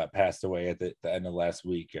Sirico passed away at the end of last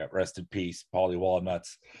week. Rest in peace, Paulie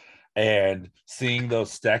Walnuts. And seeing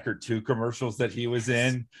those Stacker 2 commercials that he was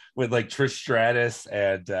in with like Trish Stratus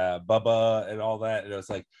and Bubba and all that. And it was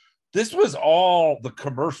like, this was all the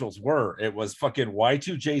commercials were. It was fucking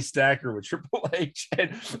Y2J Stacker with Triple H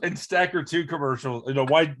and Stacker 2 commercials,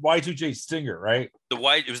 Y2J Stinger, right?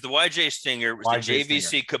 It was the YJ Stinger, it was the JVC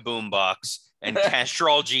Stinger. Kaboom Box, and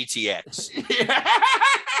Castrol GTX.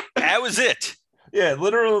 That was it. Yeah,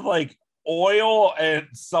 literally like oil and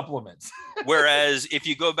supplements. Whereas if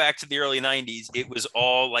you go back to the early 90s, it was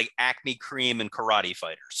all like Acme Cream and Karate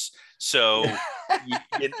Fighters. So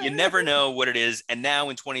you never know what it is. And now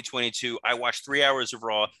in 2022, I watched 3 hours of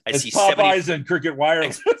Raw. I see Popeyes and Cricket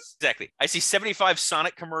Wireless. Exactly. I see 75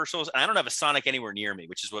 Sonic commercials, and I don't have a Sonic anywhere near me,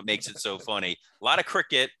 which is what makes it so funny. A lot of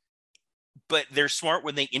cricket, but they're smart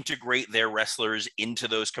when they integrate their wrestlers into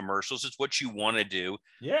those commercials. It's what you want to do.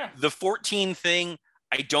 Yeah. The 14 thing,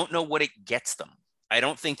 I don't know what it gets them. I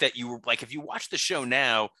don't think that if you watch the show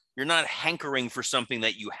now, you're not hankering for something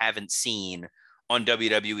that you haven't seen on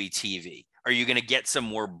WWE TV. Are you going to get some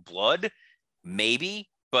more blood? Maybe,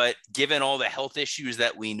 but given all the health issues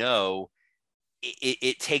that we know,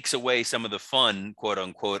 it takes away some of the fun, quote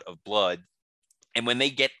unquote, of blood. And when they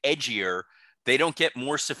get edgier, they don't get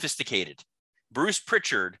more sophisticated. Bruce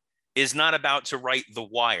Pritchard is not about to write The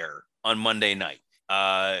Wire on Monday night.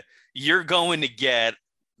 You're going to get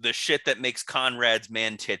the shit that makes Conrad's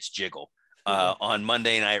man tits jiggle on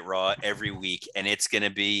Monday Night Raw every week. And it's going to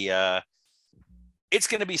be It's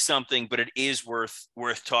going to be something, but it is worth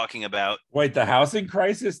talking about. Wait, the housing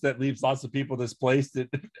crisis that leaves lots of people displaced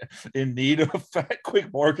in need of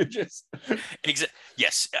quick mortgages.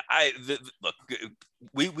 Yes, look.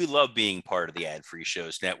 We love being part of the Ad Free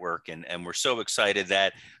Shows network, and we're so excited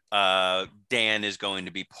that Dan is going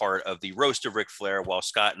to be part of the roast of Ric Flair, while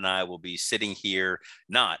Scott and I will be sitting here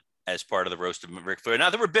not as part of the roast of Ric Flair.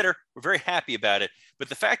 Not that we're bitter, we're very happy about it, but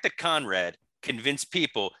the fact that Conrad convince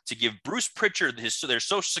people to give Bruce Pritchard their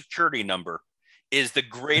social security number is the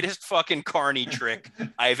greatest fucking carny trick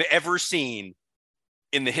I've ever seen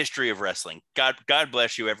in the history of wrestling. God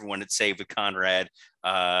bless you, everyone at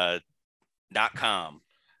SaveWithConrad.com.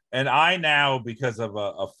 And I now, because of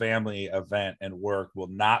a family event and work, will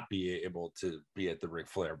not be able to be at the Ric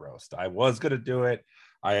Flair roast. I was going to do it.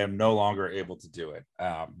 I am no longer able to do it.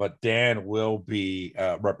 But Dan will be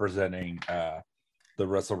representing the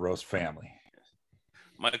Wrestle Roast family.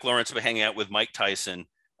 Mike Lawrence will be hanging out with Mike Tyson,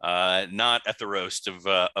 not at the roast of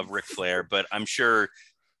Ric Flair, but I'm sure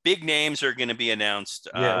big names are going to be announced.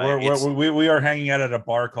 Yeah, we are hanging out at a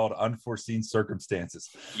bar called Unforeseen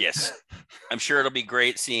Circumstances. Yes, I'm sure it'll be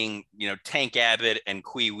great seeing Tank Abbott and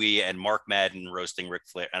Kwee Wee and Mark Madden roasting Ric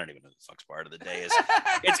Flair. I don't even know who the fuck's part of the day is.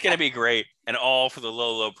 It's going to be great, and all for the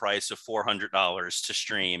low price of $400 to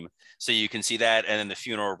stream, so you can see that, and then the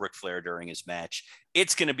funeral of Ric Flair during his match.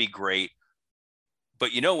 It's going to be great.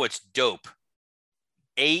 But you know what's dope?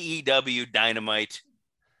 AEW Dynamite.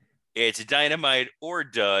 It's Dynamite or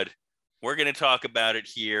dud. We're going to talk about it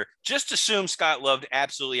here. Just assume Scott loved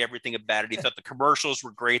absolutely everything about it. He thought the commercials were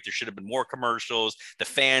great. There should have been more commercials. The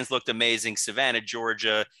fans looked amazing. Savannah,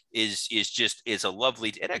 Georgia is a lovely.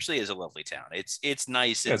 It actually is a lovely town. It's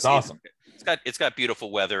nice. It's awesome. It's got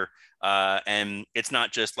beautiful weather. And it's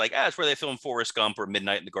not just like, it's where they film Forrest Gump or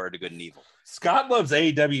Midnight in the Garden of Good and Evil. Scott loves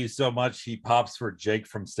AEW so much he pops for Jake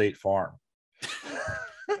from State Farm.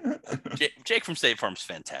 Jake from State Farm's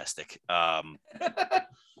fantastic. But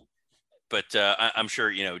I'm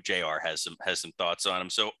sure JR has some thoughts on him.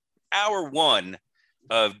 So hour one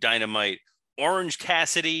of Dynamite, Orange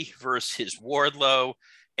Cassidy versus Wardlow,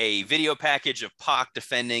 a video package of Pac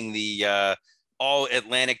defending the All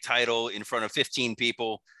Atlantic title in front of 15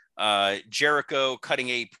 people. Jericho cutting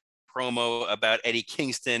a promo about Eddie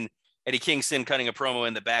Kingston cutting a promo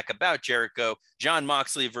in the back about Jericho. Jon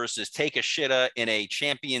Moxley versus Takeshita in a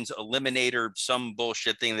Champions Eliminator, some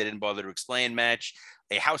bullshit thing they didn't bother to explain match.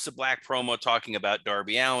 A House of Black promo talking about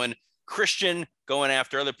Darby Allin. Christian going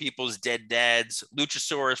after other people's dead dads.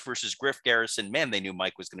 Luchasaurus versus Griff Garrison. Man, they knew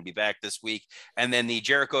Mike was going to be back this week. And then the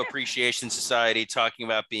Jericho Appreciation Society talking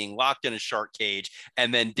about being locked in a shark cage.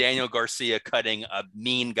 And then Daniel Garcia cutting a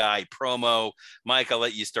mean guy promo. Mike, I'll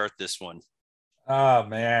let you start this one. Oh,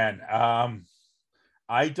 man.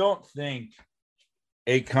 I don't think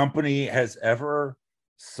a company has ever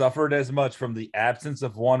suffered as much from the absence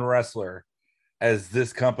of one wrestler as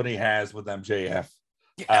this company has with MJF.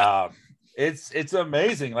 Yeah. It's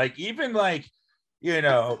amazing. Like, even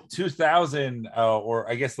 2000 or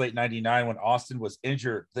I guess late 99 when Austin was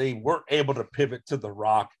injured, they weren't able to pivot to The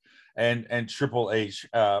Rock and Triple H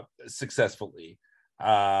successfully.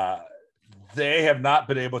 They have not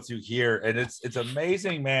been able to here, and it's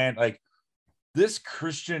amazing, man. Like, this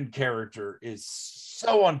Christian character is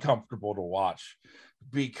so uncomfortable to watch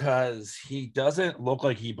because he doesn't look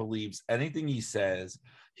like he believes anything he says.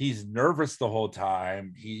 He's nervous the whole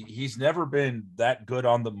time. He's never been that good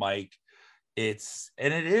on the mic. It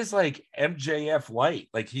is like MJF light.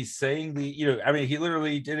 Like, he's saying he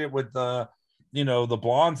literally did it with the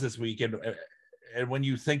blondes this weekend. And when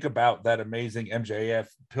you think about that amazing MJF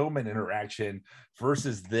Pillman interaction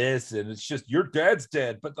versus this, and it's just, your dad's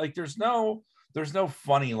dead, but like, there's no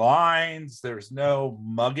funny lines. There's no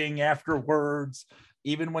mugging afterwards.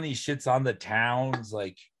 Even when he shits on the towns,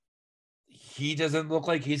 like, he doesn't look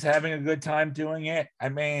like he's having a good time doing it. I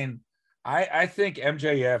mean, I think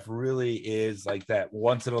MJF really is like that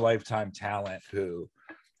once in a lifetime talent who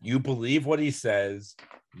you believe what he says.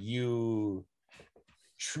 You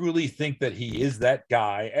truly think that he is that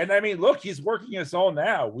guy. And I mean, look, he's working us all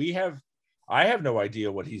now. I have no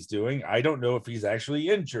idea what he's doing. I don't know if he's actually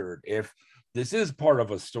injured, if this is part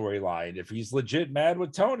of a storyline, if he's legit mad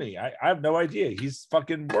with Tony. I have no idea. He's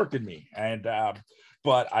fucking working me. And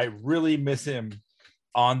but I really miss him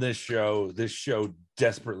on this show. This show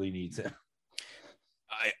desperately needs him.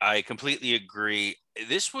 I completely agree.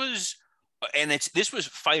 This was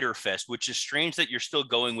Fyter Fest, which is strange that you're still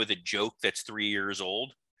going with a joke that's 3 years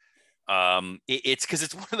old. It's because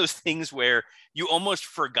it's one of those things where you almost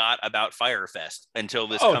forgot about Fyter Fest until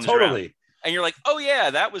this comes around, and you're like, oh yeah,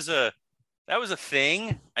 that was a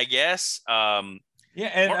thing, I guess.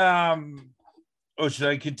 Oh, should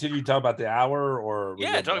I continue talking about the hour or?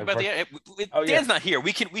 Yeah, talk about Oh, Dan's yeah. not here.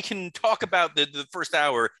 We can talk about the first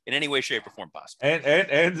hour in any way, shape, or form possible.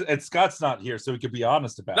 And Scott's not here, so we could be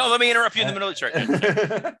honest about it. No, let me interrupt you in the middle of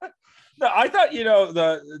the No, I thought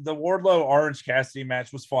the Wardlow Orange Cassidy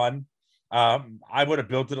match was fun. I would have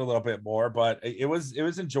built it a little bit more, but it was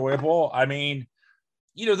enjoyable. I mean,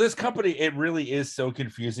 this company, it really is so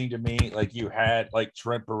confusing to me. Like, you had like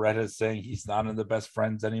Trent Beretta saying he's not in the best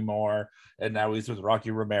friends anymore, and now he's with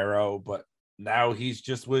Rocky Romero, but now he's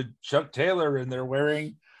just with Chuck Taylor, and they're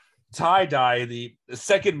wearing tie-dye, the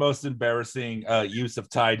second most embarrassing use of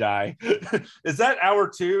tie-dye. Is that hour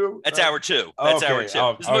 2? That's hour 2. That's okay. hour 2.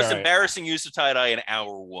 It's the most right. embarrassing use of tie-dye in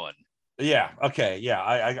hour 1. Yeah. Okay. Yeah.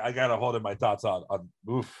 I got to hold in my thoughts on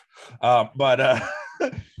oof. But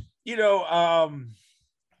the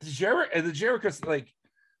Jericho, like,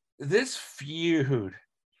 this feud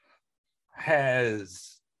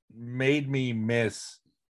has made me miss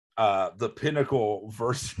the Pinnacle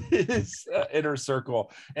versus Inner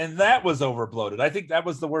Circle, and that was overbloated. I think that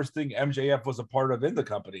was the worst thing MJF was a part of in the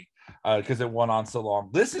company, because it went on so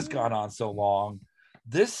long. This has gone on so long.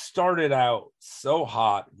 This started out so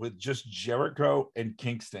hot with just Jericho and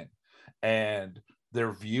Kingston and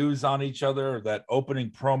their views on each other, that opening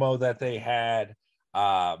promo that they had,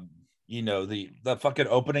 the fucking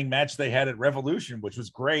opening match they had at Revolution, which was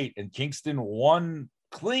great, and Kingston won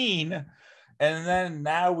clean. And then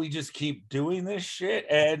now we just keep doing this shit.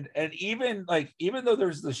 And even though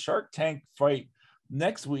there's the Shark Tank fight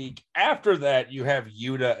next week, after that you have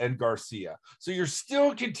Yuta and Garcia. So you're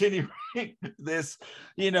still continuing this.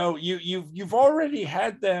 You've already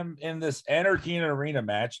had them in this Anarchy in Arena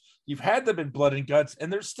match. You've had them in Blood and Guts,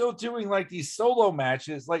 and they're still doing like these solo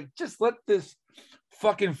matches. Like, just let this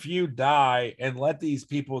fucking feud die and let these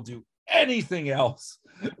people do anything else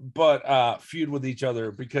but feud with each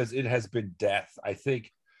other, because it has been death. I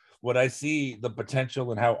think when I see the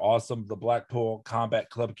potential and how awesome the Blackpool Combat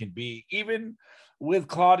Club can be, even with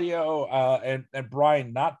Claudio and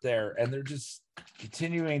Brian not there, and they're just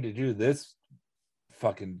continuing to do this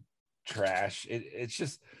fucking trash. It's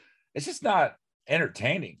just not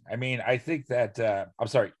entertaining. I mean, I think that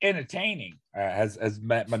entertaining, as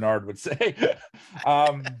Matt Menard would say.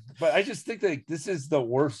 But I just think that this is the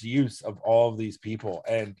worst use of all of these people,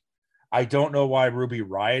 and I don't know why Ruby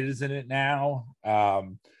Riott is in it now.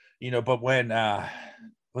 But when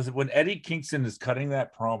Eddie Kingston is cutting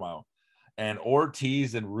that promo and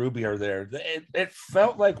Ortiz and Ruby are there, it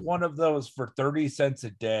felt like one of those for 30 cents a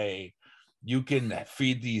day you can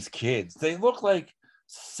feed these kids. They look like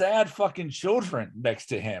sad fucking children next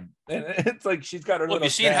to him, and it's like she's got her little. Have you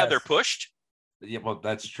seen how they're pushed? Yeah, well,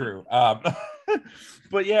 that's true.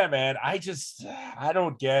 But yeah, man, I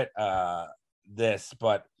don't get this,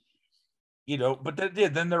 but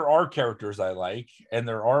then there are characters I like, and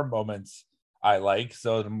there are moments I like.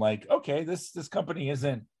 So I'm like, okay, this company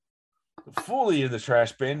isn't fully in the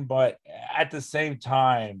trash bin, but at the same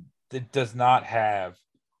time, it does not have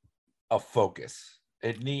a focus.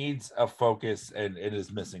 It needs a focus, and it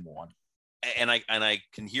is missing one. And I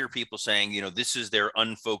can hear people saying, this is their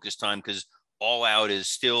unfocused time because All Out is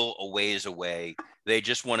still a ways away. They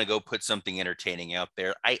just want to go put something entertaining out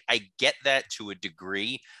there. I get that to a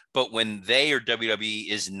degree, but when they or WWE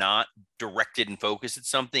is not directed and focused at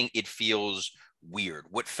something, it feels weird.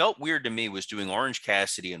 What felt weird to me was doing Orange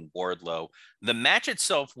Cassidy and Wardlow. The match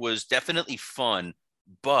itself was definitely fun,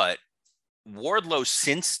 but Wardlow,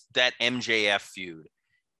 since that MJF feud,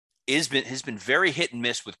 has been very hit and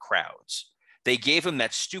miss with crowds. They gave him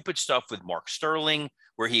that stupid stuff with Mark Sterling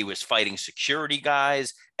where he was fighting security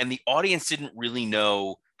guys, and the audience didn't really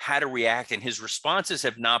know how to react, and his responses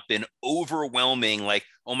have not been overwhelming, like,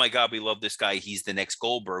 oh my God, we love this guy, he's the next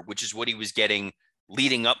Goldberg, which is what he was getting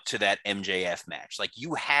leading up to that MJF match. Like,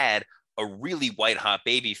 you had a really white-hot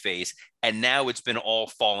baby face, and now it's been all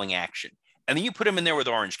falling action. And then you put him in there with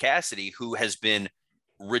Orange Cassidy, who has been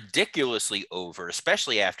ridiculously over,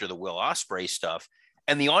 especially after the Will Ospreay stuff,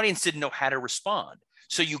 and the audience didn't know how to respond.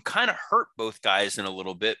 So you kind of hurt both guys in a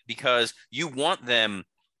little bit because you want them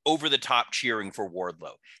over the top cheering for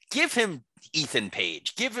Wardlow. Give him Ethan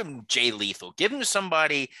Page, give him Jay Lethal, give him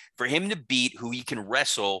somebody for him to beat who he can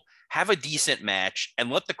wrestle, have a decent match, and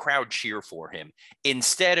let the crowd cheer for him.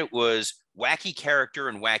 Instead, it was wacky character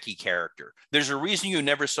and wacky character. There's a reason you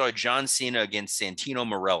never saw John Cena against Santino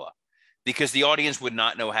Marella, because the audience would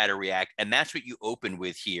not know how to react. And that's what you opened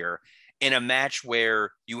with here in a match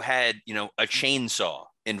where you had, a chainsaw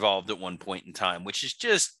involved at one point in time, which is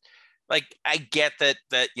just like, I get that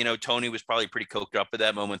Tony was probably pretty coked up at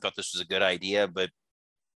that moment, thought this was a good idea, but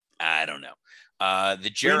I don't know. The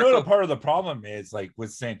Jericho. Jericho Part of the problem is like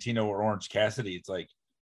with Santino or Orange Cassidy, it's like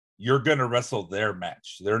you're gonna wrestle their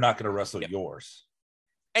match. They're not gonna wrestle yours.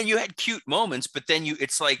 And you had cute moments, but then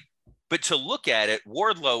it's like, but to look at it,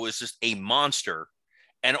 Wardlow is just a monster,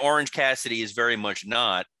 and Orange Cassidy is very much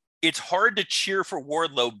not. It's hard to cheer for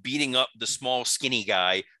Wardlow beating up the small, skinny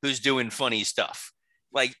guy who's doing funny stuff.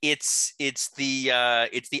 Like it's the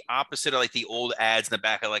opposite of like the old ads in the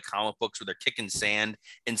back of like comic books where they're kicking sand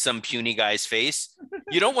in some puny guy's face.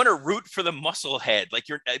 You don't want to root for the muscle head like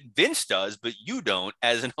Vince does, but you don't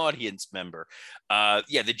as an audience member.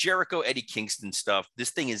 The Jericho Eddie Kingston stuff. This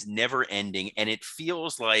thing is never ending, and it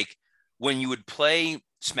feels like when you would play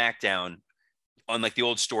SmackDown on like the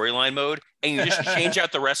old storyline mode, and you just change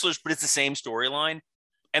out the wrestlers, but it's the same storyline.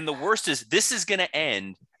 And the worst is this is going to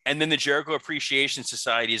end. And then the Jericho Appreciation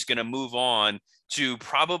Society is going to move on to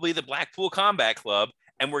probably the Blackpool Combat Club.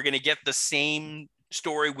 And we're going to get the same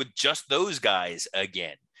story with just those guys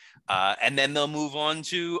again. And then they'll move on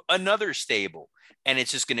to another stable. And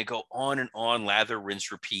it's just going to go on and on, lather,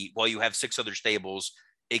 rinse, repeat, while you have 6 other stables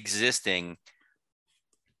existing.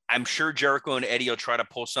 I'm sure Jericho and Eddie will try to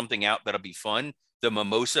pull something out that'll be fun. The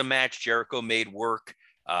Mimosa match Jericho made work.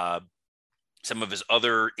 Some of his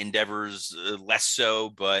other endeavors less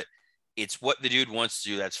so, but it's what the dude wants to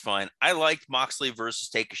do. That's fine. I liked Moxley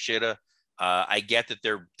versus Takeshita. I get that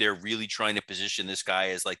they're really trying to position this guy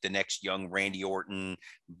as like the next young Randy Orton,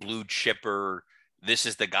 blue chipper. This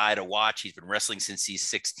is the guy to watch. He's been wrestling since he's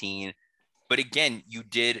 16. But again, you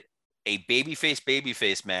did a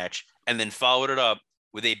babyface match and then followed it up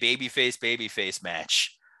with a babyface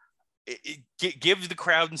match. Give the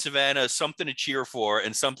crowd in Savannah something to cheer for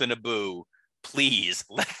and something to boo. Please,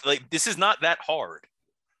 like this is not that hard.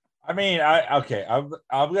 I mean,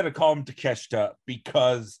 I'm gonna call him Takeshita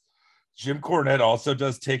because Jim Cornette also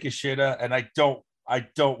does Takeshita, and I don't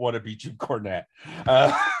want to be Jim Cornette.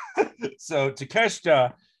 So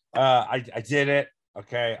Takeshita, I did it.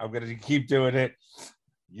 Okay, I'm gonna keep doing it.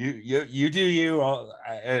 You do you,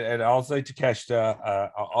 and I'll say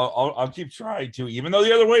Takeshita. I'll keep trying to, even though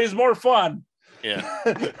the other way is more fun.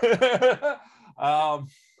 Yeah.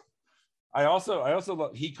 I also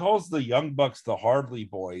love, he calls the Young Bucks the Hardly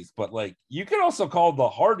Boys, but like you can also call the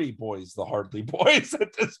Hardy Boys the Hardly Boys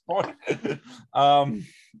at this point.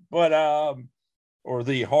 Or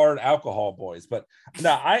the Hard Alcohol Boys. But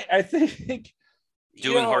no, I think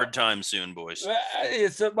doing hard times soon, boys.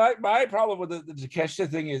 It's my problem with the Takeshita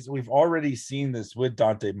thing is we've already seen this with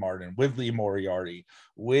Dante Martin, with Lee Moriarty,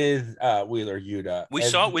 with Wheeler Yuta. We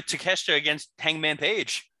saw it with Takeshita against Hangman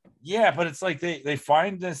Page. Yeah, but it's like they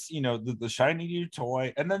find this, the shiny new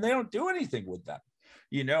toy, and then they don't do anything with them,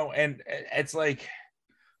 and it's like,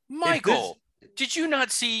 Michael, did you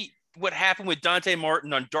not see what happened with Dante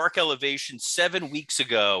Martin on Dark Elevation 7 weeks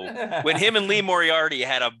ago when him and Lee Moriarty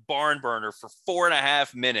had a barn burner for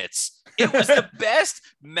 4.5 minutes? It was the best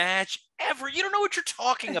match ever. You don't know what you're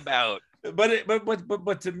talking about.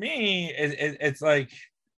 But to me, it's like,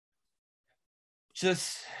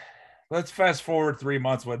 just let's fast forward 3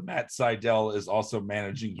 months when Matt Sydal is also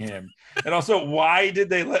managing him. And also, why did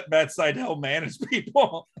they let Matt Sydal manage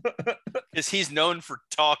people? Because he's known for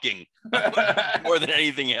talking more than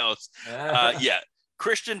anything else.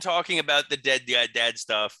 Christian talking about the dead dad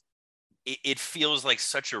stuff. It feels like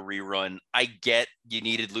such a rerun. I get you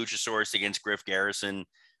needed Luchasaurus against Griff Garrison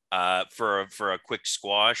for a quick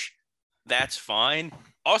squash. That's fine.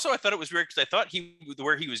 Also, I thought it was weird because I thought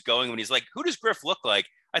where he was going when he's like, who does Griff look like?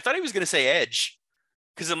 I thought he was going to say Edge,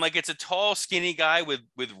 because I'm like, it's a tall, skinny guy with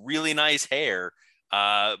really nice hair.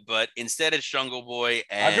 But instead it's Jungle Boy.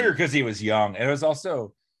 And I figured because he was young. And it was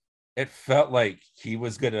also, it felt like he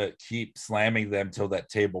was going to keep slamming them till that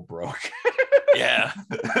table broke. Yeah.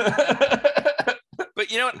 But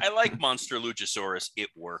you know what? I like Monster Luchasaurus. It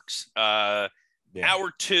works.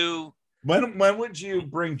 Hour 2. When would you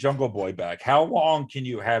bring Jungle Boy back? How long can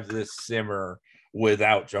you have this simmer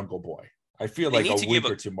without Jungle Boy? I feel like a week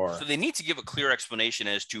or two more. So they need to give a clear explanation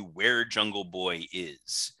as to where Jungle Boy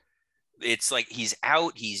is. It's like he's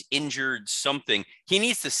out, he's injured, something. He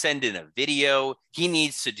needs to send in a video. He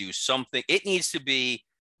needs to do something. It needs to be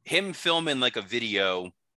him filming like a video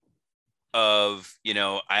of,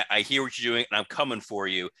 I hear what you're doing and I'm coming for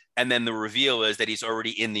you. And then the reveal is that he's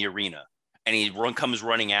already in the arena. And he comes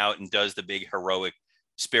running out and does the big heroic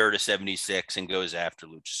Spirit of 76 and goes after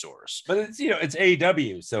Luchasaurus. But it's it's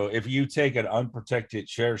AEW. So if you take an unprotected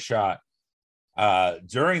chair shot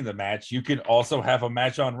during the match, you can also have a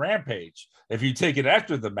match on Rampage. If you take it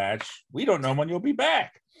after the match, we don't know when you'll be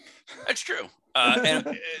back. That's true.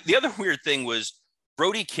 And the other weird thing was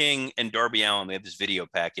Brody King and Darby Allin, they have this video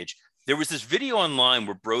package. There was this video online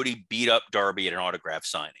where Brody beat up Darby at an autograph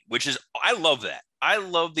signing, which is, I love that. I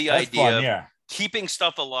love the idea of keeping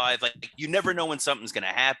stuff alive. Like, you never know when something's going to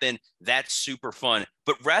happen. That's super fun.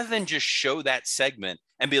 But rather than just show that segment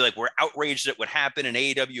and be like, we're outraged at what happened and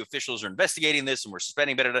AEW officials are investigating this and we're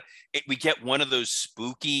suspending, we get one of those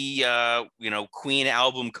spooky, Queen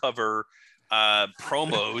album cover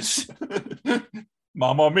promos.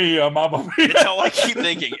 Mamma mia, mamma mia. That's all I keep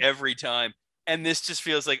thinking every time. And this just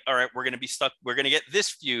feels like, all right, we're going to be stuck. We're going to get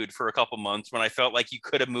this feud for a couple months when I felt like you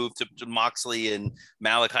could have moved to Moxley and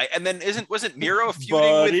Malachi. And then wasn't Miro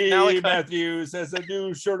feuding with Malachi? Matthews has a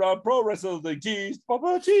new shirt on Pro Wrestling Tees.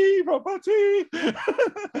 Papa T, Papa T.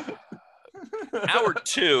 Hour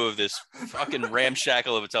 2 of this fucking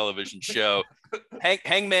ramshackle of a television show.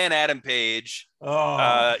 Hangman Adam Page.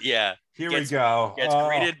 Here we go. Gets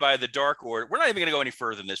greeted by the Dark Order. We're not even going to go any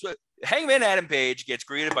further than this. Hangman Adam Page gets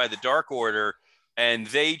greeted by the Dark Order, and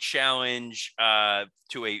they challenge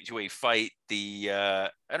to a fight. I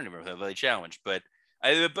don't even remember how they challenged, but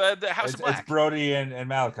the House of Black. It's Brody and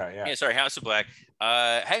Malachi. Yeah. Sorry, House of Black.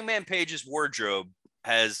 Hangman Page's wardrobe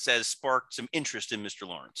has sparked some interest in Mr.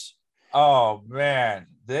 Lawrence. Oh man,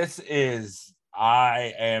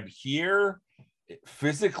 I am here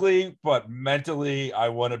physically, but mentally I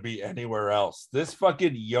want to be anywhere else. This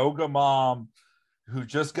fucking yoga mom who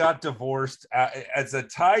just got divorced as a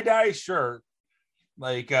tie-dye shirt,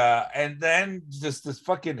 and then just this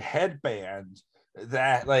fucking headband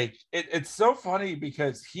that it's so funny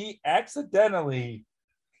because he accidentally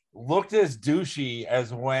looked as douchey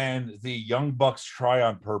as when the Young Bucks try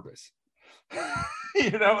on purpose. He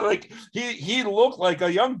looked like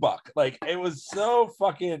a young buck. It was so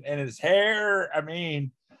fucking, and his hair,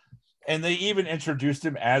 and they even introduced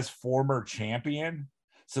him as former champion,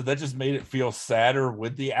 so that just made it feel sadder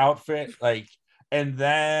with the outfit. And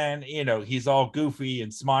then he's all goofy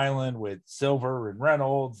and smiling with Silver and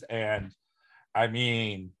Reynolds, and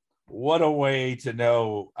what a way to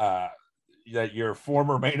know that your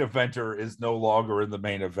former main eventer is no longer in the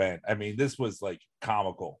main event. This was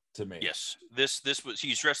comical to me. Yes, this was,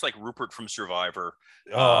 he's dressed like Rupert from Survivor.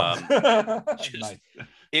 Nice.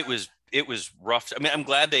 It was rough. I'm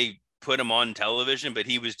glad they put him on television, but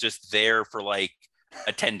he was just there for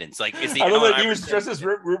attendance. Is the I don't know, he was dressed as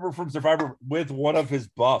Rupert from Survivor with one of his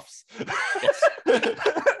buffs.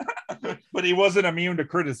 But he wasn't immune to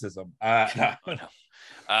criticism. No.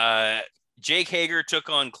 Jake Hager took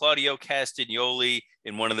on Claudio Castagnoli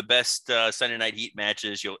in one of the best Sunday Night Heat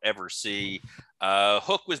matches you'll ever see.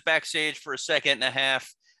 Hook was backstage for a second and a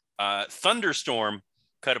half. Thunderstorm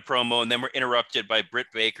cut a promo, and then we're interrupted by Britt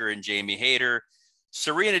Baker and Jamie Hayter.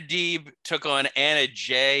 Serena Deeb took on Anna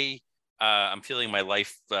Jay. I'm feeling my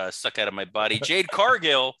life suck out of my body. Jade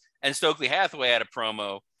Cargill and Stokely Hathaway had a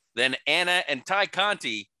promo. Then Anna and Ty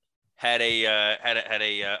Conti had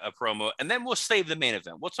a promo, and then we'll save the main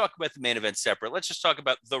event. We'll talk about the main event separate. Let's just talk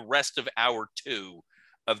about the rest of hour 2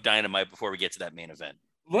 of Dynamite before we get to that main event.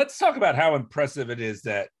 Let's talk about how impressive it is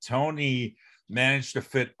that Tony managed to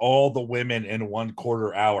fit all the women in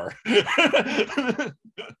 1/4 hour.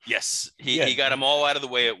 Yes, he got them all out of the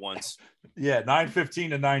way at once. Yeah, 9:15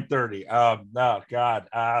 to 9:30. No, God.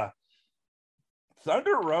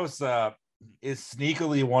 Thunder Rosa is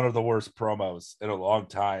sneakily one of the worst promos in a long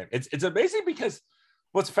time. It's amazing because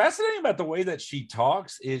what's fascinating about the way that she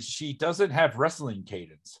talks is she doesn't have wrestling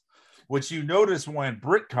cadence, which you notice when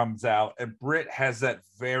Britt comes out, and Britt has that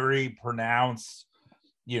very pronounced,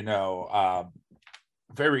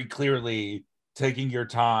 very clearly taking your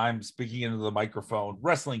time, speaking into the microphone,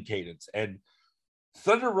 wrestling cadence. And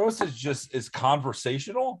Thunder Rosa is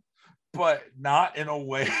conversational, but not in a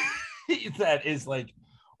way that is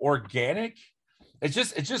organic. It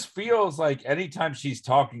just feels like anytime she's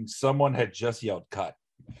talking, someone had just yelled cut.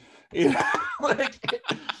 It's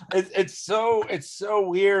so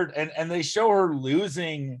weird. And they show her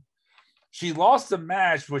losing. She lost a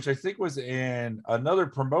match, which I think was in another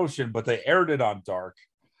promotion, but they aired it on Dark.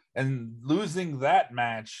 And losing that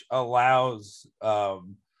match allows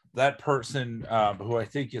that person who I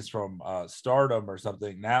think is from Stardom or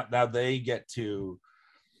something. Now they get to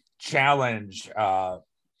challenge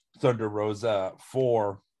Thunder Rosa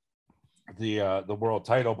for the world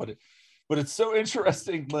title, but it's so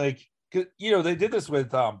interesting. They did this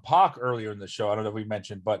with Pac earlier in the show. I don't know if we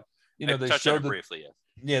mentioned, but they showed briefly.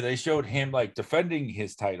 Yeah, they showed him defending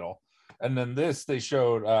his title, and then they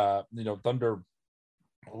showed Thunder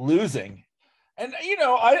losing, and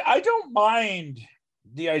I don't mind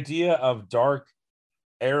the idea of Dark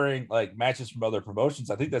airing matches from other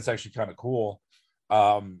promotions. I think that's actually kind of cool.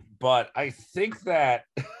 But I think that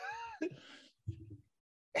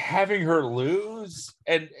having her lose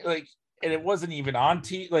and it wasn't even on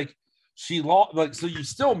like she lost, like, so you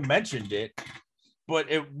still mentioned it,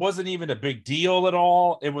 but it wasn't even a big deal at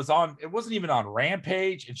all. It wasn't even on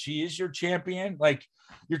Rampage, and she is your champion. Like,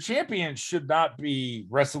 your champion should not be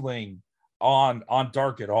wrestling on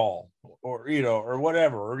Dark at all, or or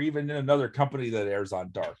whatever, or even in another company that airs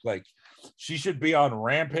on Dark. Like, she should be on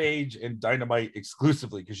Rampage and Dynamite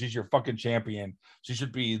exclusively because she's your fucking champion. She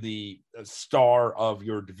should be the star of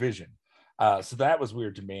your division. So that was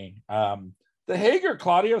weird to me. The Hager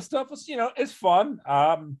Claudio stuff was, it's fun.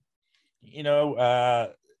 I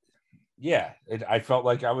felt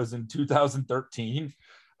like I was in 2013.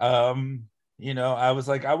 I was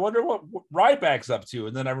like, I wonder what Ryback's up to.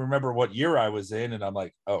 And then I remember what year I was in, and I'm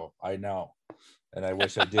like, oh, I know. And I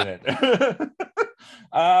wish I didn't.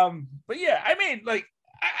 But yeah, I mean, like,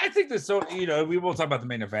 I think this, so, we will talk about the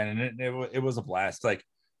main event, and it was a blast. Like,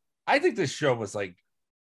 I think this show was like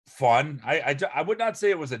fun. I would not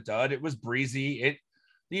say it was a dud. It was breezy.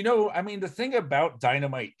 I mean, the thing about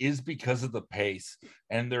Dynamite is because of the pace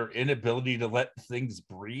and their inability to let things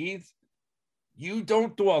breathe, you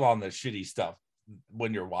don't dwell on the shitty stuff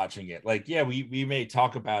when you're watching it. Like, yeah, we may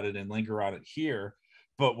talk about it and linger on it here,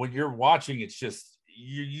 but when you're watching, it's just,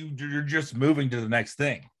 you're just moving to the next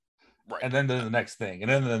thing. Right. And then to the next thing, and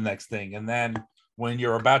then the next thing. And then when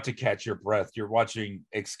you're about to catch your breath, you're watching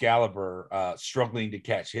Excalibur struggling to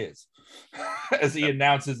catch his as he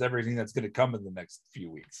announces everything that's going to come in the next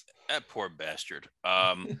few weeks. That poor bastard.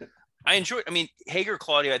 Hager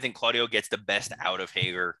Claudio, I think Claudio gets the best out of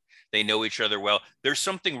Hager. They know each other well. There's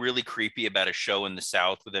something really creepy about a show in the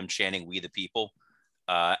South with them chanting "We the People"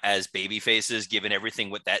 as baby faces, given everything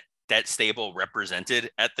what that stable represented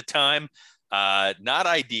at the time. Not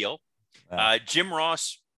ideal. Jim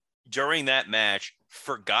Ross, during that match,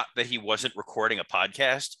 forgot that he wasn't recording a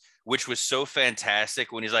podcast, which was so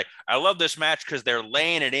fantastic when he's like, I love this match because they're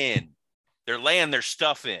laying it in. They're laying their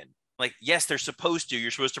stuff in. Like, yes, they're supposed to.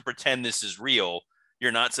 You're supposed to pretend this is real.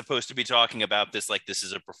 You're not supposed to be talking about this like this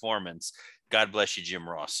is a performance. God bless you, Jim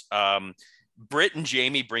Ross. Britt and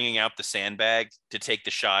Jamie bringing out the sandbag to take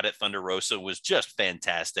the shot at Thunder Rosa was just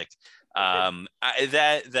fantastic.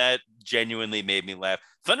 That genuinely made me laugh.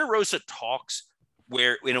 Thunder Rosa talks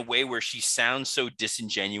in a way where she sounds so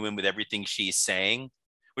disingenuous with everything she's saying.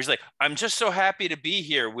 Where she's like, I'm just so happy to be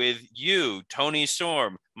here with you, Tony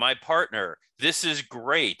Storm, my partner. This is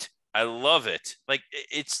great. I love it. Like,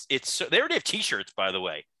 it's so, they already have t-shirts, by the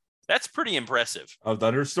way. That's pretty impressive. Oh,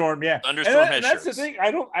 Thunderstorm, yeah. Thunderstorm has that's shirts. The thing.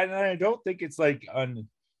 I don't think it's like on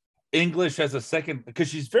English as a second, because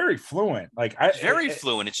she's very fluent. Like,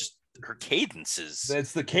 fluent. It's just her cadences.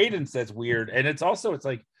 It's the cadence that's weird, and it's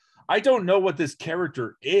like I don't know what this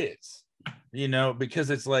character is, because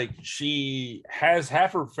it's like she has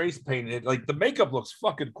half her face painted. Like, the makeup looks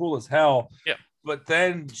fucking cool as hell. Yeah, but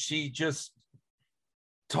then she just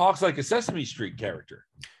talks like a Sesame Street character.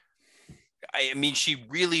 I mean, she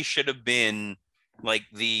really should have been like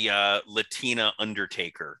the Latina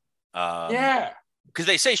Undertaker. Yeah. Because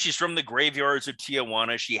they say she's from the graveyards of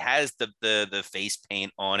Tijuana. She has the face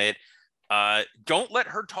paint on it. Don't let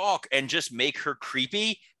her talk and just make her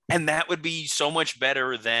creepy. And that would be so much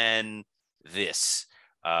better than this.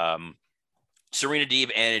 Serena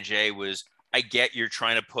Deeb, Anna Jay I get you're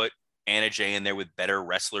trying to put Anna Jay in there with better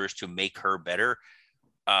wrestlers to make her better.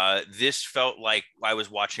 This felt like I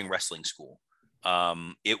was watching wrestling school.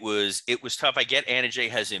 It was tough. I get Anna Jay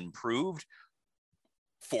has improved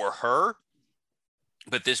for her,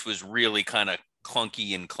 but this was really kind of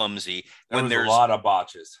clunky and clumsy. There's a lot of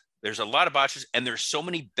botches. There's a lot of botches, and there's so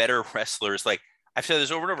many better wrestlers. Like, I've said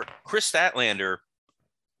this over and over. Chris Statlander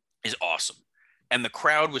is awesome, and the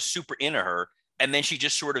crowd was super into her. And then she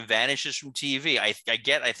just sort of vanishes from TV. I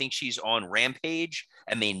think she's on Rampage,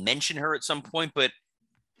 and they mention her at some point, but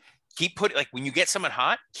keep putting, like, when you get someone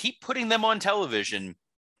hot, keep putting them on television.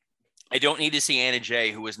 I don't need to see Anna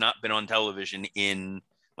Jay, who has not been on television in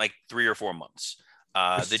like 3 or 4 months.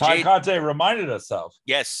 The Ty Conte reminded us of.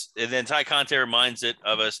 Yes, and then Ty Conte reminds it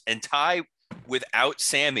of us. And Ty, without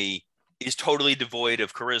Sammy, is totally devoid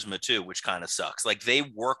of charisma too, which kind of sucks. Like, they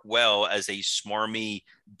work well as a smarmy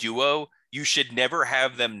duo. You should never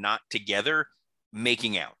have them not together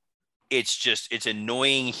making out. It's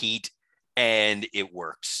annoying heat, and it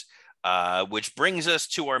works. Which brings us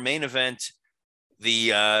to our main event.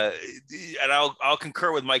 And I'll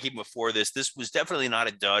concur with Mike even before this. This was definitely not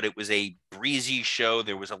a dud. It was a breezy show.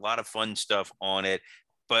 There was a lot of fun stuff on it.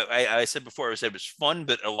 But I said before, it was fun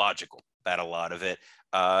but illogical about a lot of it.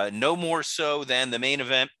 No more so than the main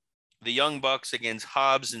event. The Young Bucks against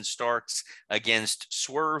Hobbs and Starks against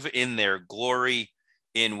Swerve in their glory.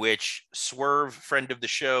 in which Swerve, friend of the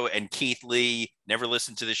show, and Keith Lee, never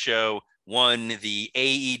listened to the show, won the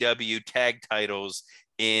AEW tag titles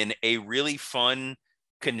in a really fun,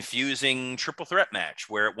 confusing triple threat match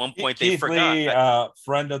where at one point they Keith forgot. Lee,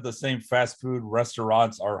 friend of the same fast food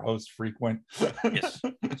restaurants our host frequent. Yes.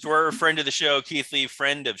 Swerve, friend of the show. Keith Lee,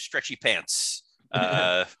 friend of Stretchy Pants.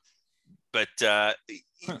 But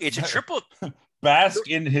it's a triple. Bask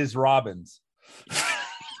in his Robins.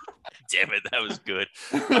 Damn it, that was good.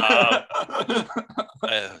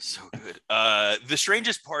 So good. The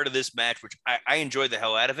strangest part of this match, which I enjoyed the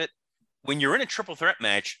hell out of it, when you're in a triple threat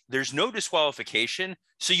match, there's no disqualification,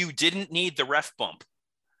 so you didn't need the ref bump.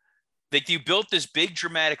 Like, you built this big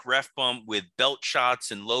dramatic ref bump with belt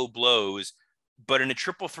shots and low blows, but in a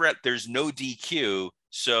triple threat, there's no DQ.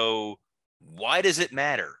 So why does it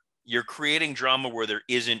matter? You're creating drama where there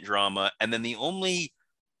isn't drama. And then the only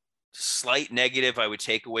slight negative I would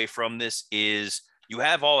take away from this is you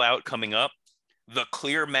have All Out coming up. The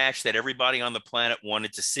clear match that everybody on the planet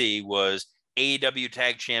wanted to see was AEW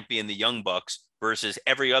tag champion, the Young Bucks, versus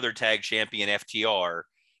every other tag champion, FTR,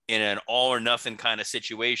 in an all or nothing kind of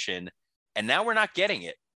situation. And now we're not getting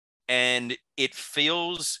it. And it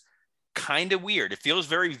feels kind of weird. It feels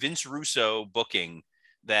very Vince Russo booking,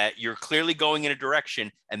 that you're clearly going in a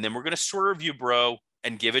direction and then we're going to swerve you, bro,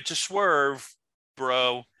 and give it to Swerve,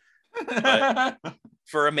 bro. But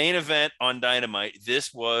for a main event on Dynamite,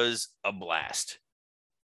 this was a blast.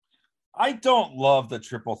 I don't love the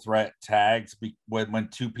triple threat tags when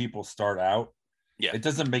two people start out. Yeah, it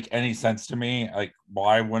doesn't make any sense to me. Like,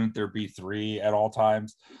 why wouldn't there be three at all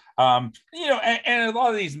times? And a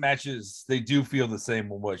lot of these matches, they do feel the same,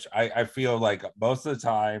 which I feel like most of the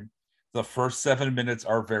time, the first 7 minutes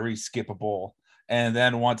are very skippable. And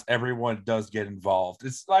then once everyone does get involved,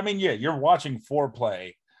 you're watching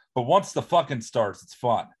foreplay, but once the fucking starts, it's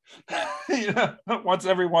fun. Once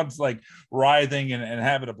everyone's like writhing and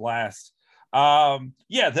having a blast. The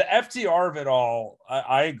FTR of it all,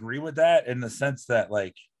 I agree with that in the sense that,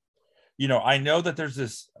 like, I know that there's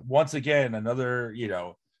this, once again, another,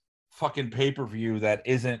 fucking pay-per-view that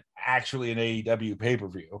isn't actually an AEW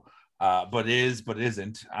pay-per-view, but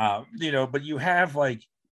isn't. But you have, like,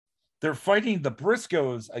 they're fighting the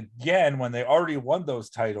Briscoes again when they already won those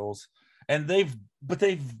titles, and they've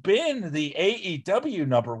been the AEW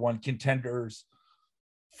number one contenders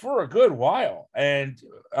for a good while. And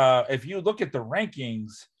if you look at the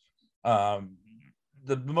rankings,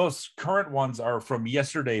 the most current ones are from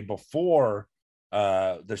yesterday before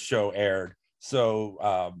the show aired.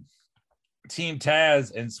 So Team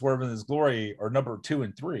Taz and Swerve in His Glory are number 2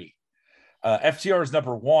 and 3. FTR is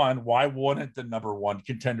number 1. Why wouldn't the number 1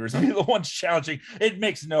 contenders be the ones challenging? It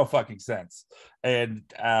makes no fucking sense. And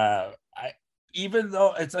even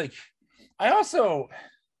though it's like, the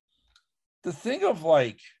thing of,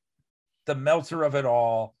 like, the Meltzer of it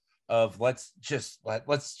all, of let's just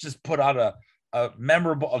put out a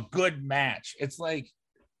memorable, a good match. It's like,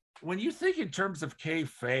 when you think in terms of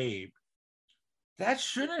kayfabe, that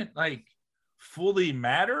shouldn't, like, fully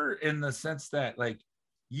matter, in the sense that, like,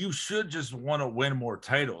 you should just want to win more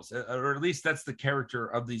titles, or at least that's the character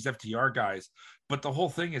of these FTR guys. But the whole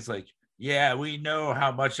thing is like, yeah, we know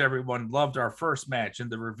how much everyone loved our first match and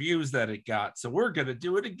the reviews that it got, so we're going to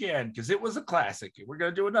do it again because it was a classic. We're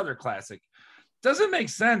going to do another classic. Doesn't make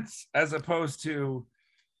sense, as opposed to,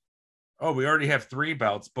 oh, we already have 3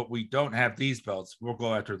 belts, but we don't have these belts. We'll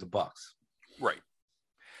go after the Bucks. Right.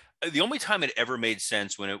 The only time it ever made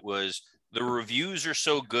sense, when it was, the reviews are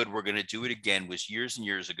so good, we're going to do it again, was years and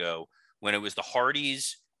years ago, when it was the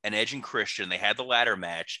Hardys and Edge and Christian. They had the ladder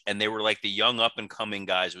match, and they were like the young up and coming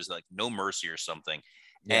guys. It was like No Mercy or something.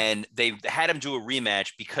 Yeah. And they had them do a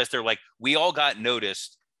rematch because they're like, we all got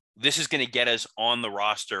noticed. This is going to get us on the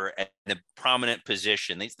roster at a prominent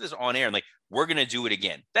position. This is on air, and like, we're going to do it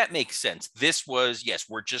again. That makes sense. This was, yes,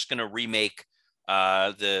 we're just going to remake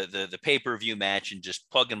the pay-per-view match and just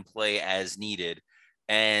plug and play as needed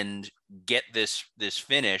and get this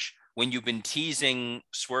finish, when you've been teasing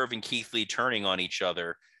Swerve and Keith Lee turning on each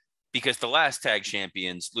other, because the last tag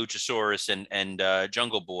champions, Luchasaurus and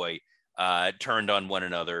Jungle Boy, turned on one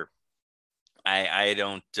another. I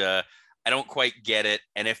don't quite get it.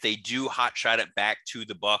 And if they do hotshot it back to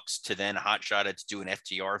the Bucks to then hotshot it to do an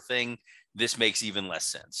FTR thing, this makes even less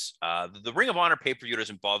sense. The Ring of Honor pay-per-view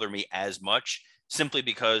doesn't bother me as much, simply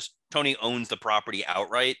because Tony owns the property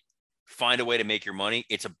outright. Find a way to make your money.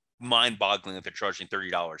 It's a mind-boggling that they're charging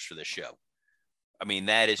 $30 for this show. I mean,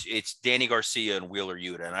 it's Danny Garcia and Wheeler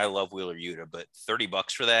Yuta, and I love Wheeler Yuta, but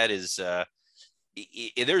 $30 for that is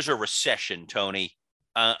there's a recession, Tony.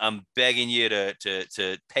 I'm begging you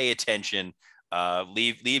to pay attention.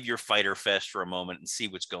 Leave your fighter fest for a moment and see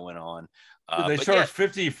what's going on. They charged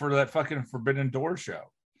 $50 for that fucking Forbidden Door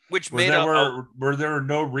show, which where there were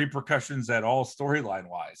no repercussions at all storyline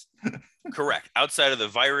wise. Correct. Outside of the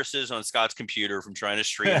viruses on Scott's computer from trying to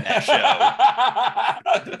stream that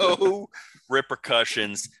show, no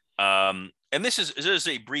repercussions. And this is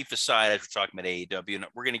a brief aside as we're talking about AEW, and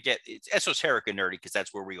we're going to get it's esoteric and nerdy because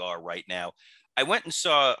that's where we are right now. I went and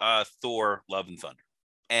saw Thor: Love and Thunder,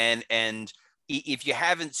 and if you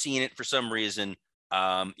haven't seen it for some reason,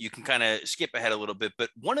 you can kind of skip ahead a little bit. But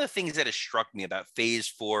one of the things that has struck me about Phase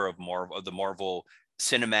 4 of the Marvel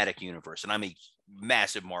Cinematic Universe, and I'm a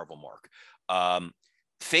massive Marvel mark.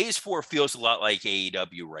 Phase 4 feels a lot like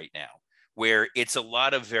AEW right now, where it's a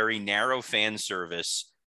lot of very narrow fan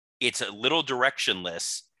service. It's a little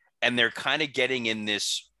directionless, and they're kind of getting in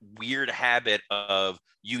this weird habit of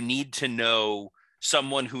you need to know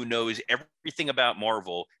someone who knows everything about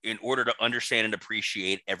Marvel in order to understand and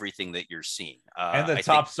appreciate everything that you're seeing. And the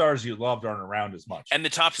top stars you loved aren't around as much. And the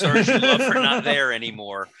top stars you loved are not there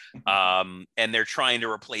anymore. And they're trying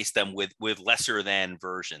to replace them with lesser than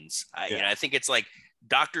versions. I think it's like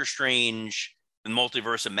Doctor Strange and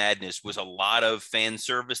Multiverse of Madness was a lot of fan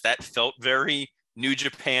service that felt very New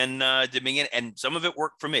Japan Dominion, and some of it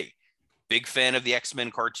worked for me. Big fan of the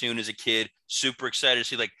X-Men cartoon as a kid, super excited to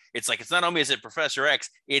see it's not only is it Professor X,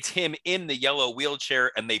 it's him in the yellow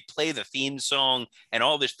wheelchair and they play the theme song and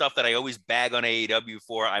all this stuff that I always bag on AEW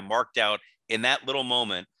for. I marked out in that little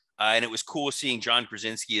moment. And it was cool seeing John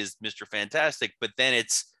Krasinski as Mr. Fantastic, but then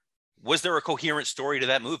was there a coherent story to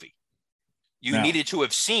that movie? You needed to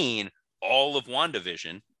have seen all of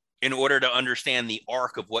WandaVision in order to understand the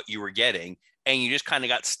arc of what you were getting. And you just kind of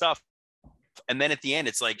got stuff. And then at the end,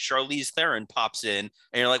 it's like Charlize Theron pops in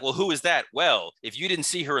and you're like, well, who is that? Well, if you didn't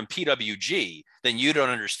see her in PWG, then you don't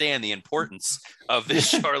understand the importance of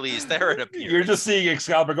this Charlize Theron appearance. You're just seeing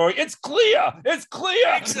Excalibur going, it's Clea. It's Clea.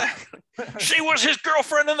 Exactly. She was his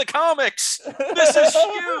girlfriend in the comics. This is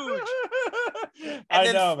huge.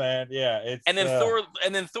 I know, man. Yeah. And then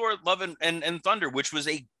Thor, Love and Thunder, which was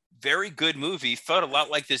a very good movie, felt a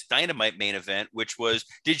lot like this Dynamite main event, which was,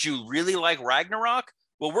 did you really like Ragnarok?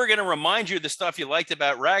 Well, we're going to remind you of the stuff you liked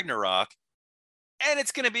about Ragnarok, and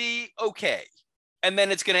it's going to be okay. And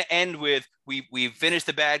then it's going to end with, we've finished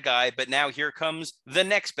the bad guy, but now here comes the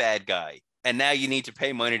next bad guy. And now you need to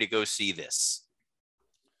pay money to go see this.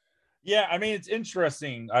 Yeah, I mean, it's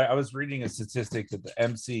interesting. I was reading a statistic that the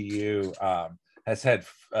MCU has had,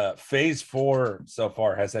 Phase 4 so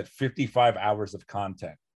far has had 55 hours of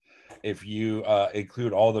content, if you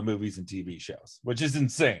include all the movies and TV shows, which is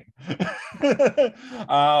insane.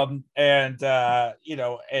 And a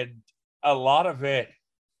lot of it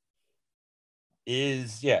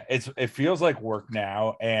is, it feels like work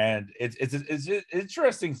now. And it's an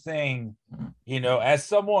interesting thing, as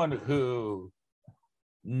someone who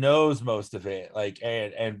knows most of it,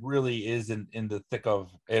 and really is in the thick of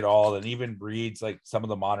it all, and even reads like some of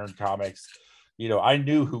the modern comics. I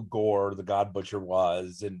knew who Gore, the God Butcher,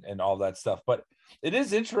 was and all that stuff. But it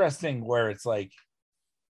is interesting where it's like,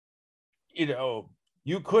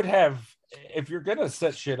 you could have, if you're going to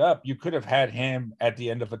set shit up, you could have had him at the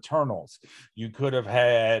end of Eternals. You could have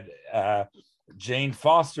had Jane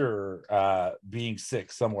Foster being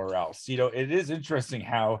sick somewhere else. It is interesting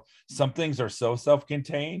how some things are so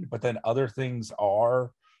self-contained, but then other things are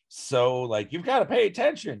so you've got to pay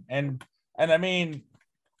attention. And I mean,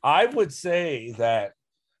 I would say that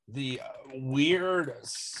the weird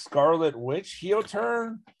Scarlet Witch heel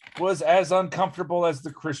turn was as uncomfortable as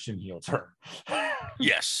the Christian heel turn.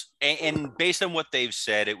 Yes. And based on what they've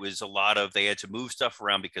said, it was a lot of, they had to move stuff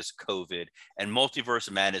around because of COVID, and Multiverse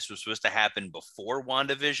of Madness was supposed to happen before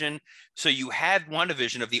WandaVision. So you had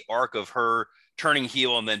WandaVision of the arc of her turning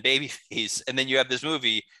heel and then babyface. And then you have this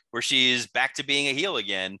movie where she's back to being a heel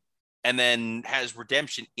again and then has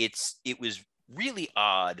redemption. It was really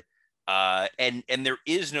odd, and there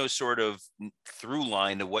is no sort of through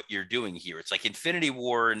line to what you're doing here. It's like Infinity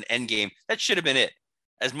War and Endgame. That should have been it.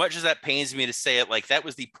 As much as that pains me to say it, that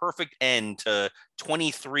was the perfect end to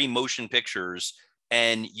 23 motion pictures,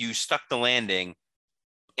 and you stuck the landing,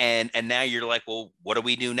 and now you're like, well, what do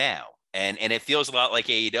we do now? And it feels a lot like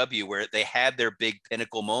AEW, where they had their big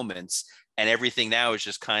pinnacle moments, and everything now is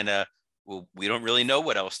just kind of, well, we don't really know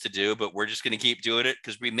what else to do, but we're just going to keep doing it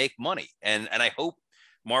because we make money. And I hope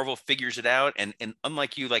Marvel figures it out. And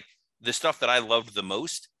unlike you, the stuff that I loved the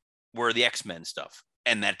most were the X-Men stuff.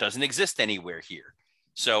 And that doesn't exist anywhere here.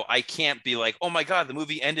 So I can't be like, oh my God, the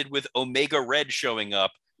movie ended with Omega Red showing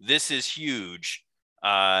up. This is huge.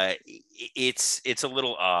 It's a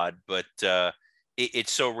little odd, but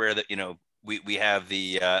it's so rare that, we have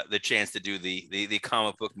the chance to do the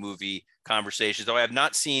comic book movie conversations. Though I have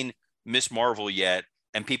not seen Miss Marvel yet,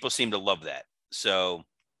 and people seem to love that. So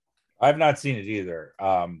I've not seen it either.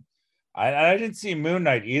 I didn't see Moon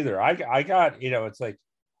Knight either. I got, it's like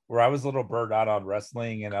where I was a little burned out on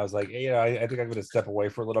wrestling, and I was like, hey, I think I'm going to step away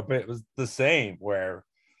for a little bit. It was the same where,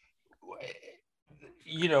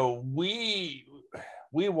 we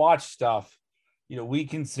watch stuff, we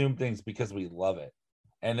consume things because we love it.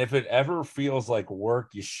 And if it ever feels like work,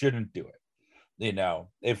 you shouldn't do it.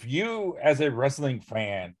 If you as a wrestling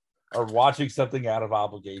fan are watching something out of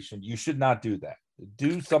obligation, you should not do that.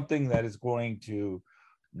 Do something that is going to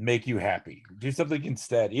make you happy. Do something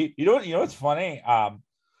instead. You know what's funny?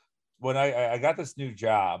 When I got this new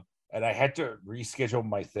job and I had to reschedule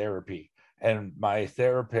my therapy, and my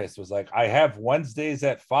therapist was like, I have Wednesdays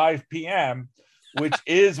at 5 p.m., which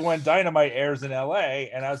is when Dynamite airs in LA.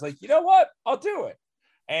 And I was like, you know what? I'll do it.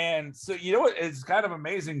 And so, what? It's kind of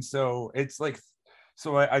amazing. So it's like,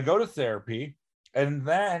 I go to therapy, and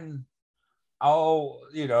then I'll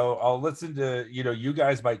listen to, you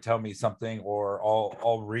guys might tell me something, or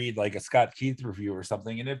I'll read like a Scott Keith review or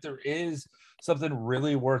something. And if there is something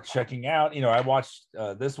really worth checking out, I watched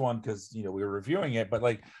this one because, we were reviewing it, but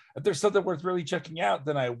like, if there's something worth really checking out,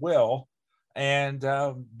 then I will. And,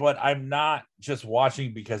 but I'm not just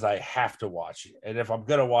watching because I have to watch it. And if I'm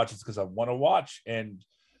going to watch, it's because I want to watch. And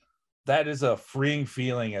that is a freeing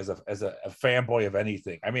feeling as a fanboy of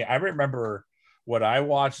anything. I mean, I remember when I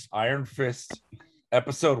watched Iron Fist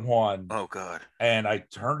episode 1. Oh God. And I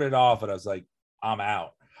turned it off and I was like, I'm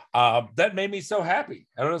out. That made me so happy.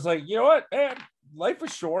 And I was like, you know what, man, life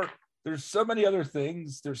is short. There's so many other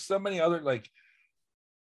things. There's so many other, like,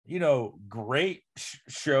 great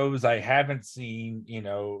shows I haven't seen,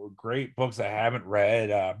 great books I haven't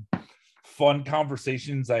read, fun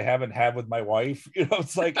conversations I haven't had with my wife.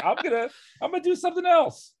 It's like, I'm gonna do something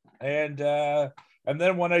else. And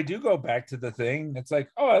then when I do go back to the thing, it's like,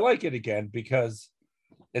 oh, I like it again because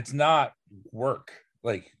it's not work.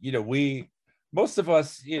 Like, most of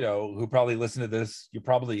us, who probably listen to this, you're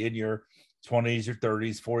probably in your 20s, your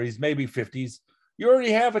 30s, 40s, maybe 50s. You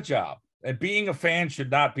already have a job, and being a fan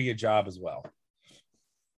should not be a job as well.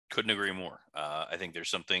 Couldn't agree more. I think there's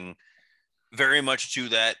something very much to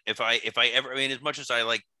that. If I ever, as much as I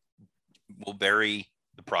will bury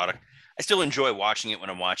the product, I still enjoy watching it when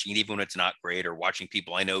I'm watching it, even when it's not great, or watching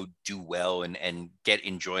people I know do well and get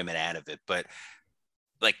enjoyment out of it. But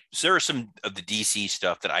like, there are some of the DC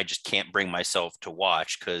stuff that I just can't bring myself to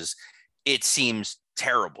watch because it seems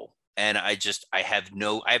terrible. And I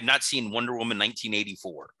have not seen Wonder Woman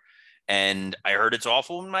 1984, and I heard it's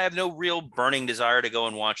awful, and I have no real burning desire to go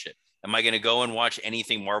and watch it. Am I going to go and watch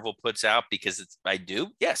anything Marvel puts out because I do?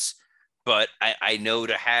 Yes. But I know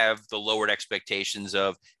to have the lowered expectations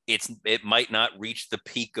of it might not reach the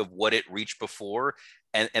peak of what it reached before.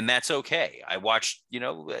 And that's okay. I watched,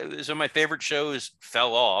 some of my favorite shows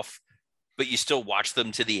fell off, but you still watch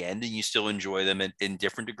them to the end and you still enjoy them in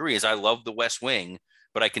different degrees. I love The West Wing,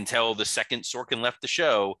 but I can tell the second Sorkin left the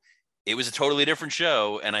show, it was a totally different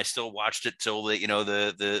show. And I still watched it till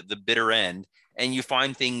the bitter end. And you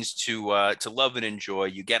find things to love and enjoy.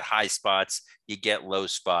 You get high spots, you get low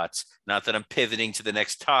spots. Not that I'm pivoting to the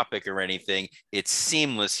next topic or anything. It's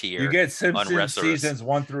seamless here. You get Simpsons seasons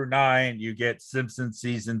 1 through 9. You get Simpsons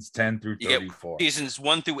seasons 10 through 34. Seasons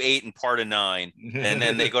 1 through 8 and part of 9, and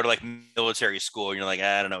then they go to like military school, and you're like,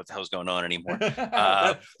 I don't know what the hell's going on anymore.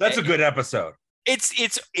 That's a good episode.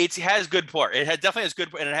 It has good part. It definitely has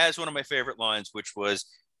good, and it has one of my favorite lines, which was,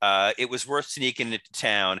 it was worth sneaking into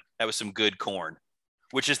town. That was some good corn,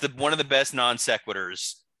 which is one of the best non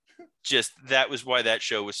sequiturs. Just that was why that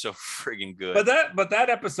show was so friggin' good. But that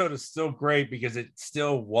episode is still great because it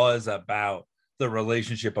still was about the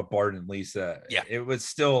relationship of Bart and Lisa. Yeah, it was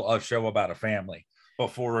still a show about a family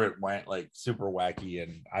before it went like super wacky,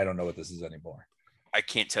 and I don't know what this is anymore. I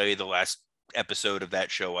can't tell you the last episode of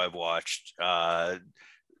that show I've watched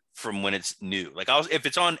from when it's new. Like, if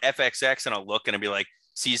it's on FXX and I'll look and I'll be like,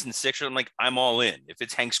 season 6, I'm like, I'm all in. If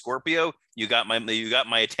it's Hank Scorpio, you got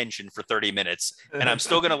my attention for 30 minutes, and I'm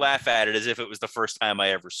still gonna laugh at it as if it was the first time I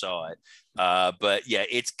ever saw it. But yeah,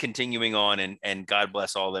 it's continuing on, and God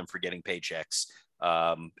bless all of them for getting paychecks.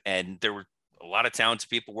 And there were a lot of talented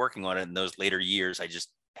people working on it in those later years. I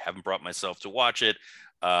just haven't brought myself to watch it.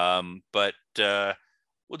 But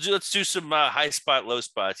let's do some high spot, low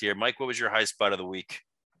spots here. Mike, what was your high spot of the week?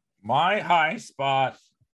 My high spot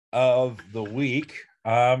of the week,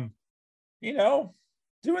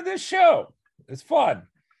 doing this show. It's fun.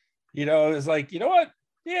 It's like, you know what?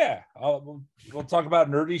 Yeah, we'll talk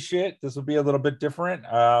about nerdy shit. This will be a little bit different.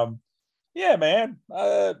 Yeah, man.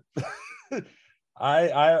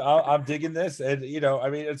 I'm digging this, and I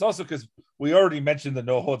mean, it's also because we already mentioned the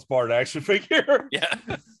no holds barred action figure. Yeah.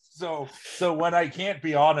 So when I can't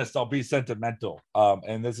be honest, I'll be sentimental.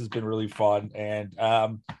 And this has been really fun, and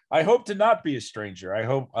I hope to not be a stranger. I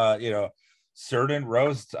hope certain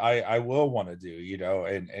roasts I will want to do,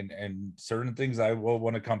 and certain things I will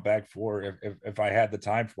want to come back for if I had the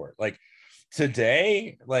time for it. Like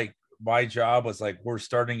today, like my job was like we're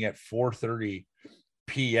starting at 4:30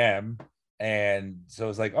 p.m. and so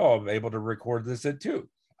it's like, oh, I'm able to record this at 2.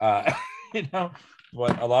 But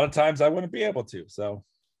a lot of times I wouldn't be able to. So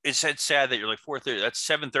it's sad that you're like 4:30. That's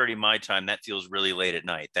 7:30 my time. That feels really late at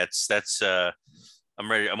night. That's I'm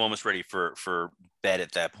ready. I'm almost ready for bed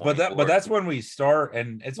at that point. But that's when we start,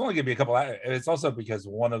 and it's only gonna be a couple hours. It's also because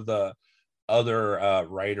one of the other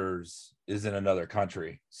writers is in another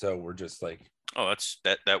country, so we're just like, oh,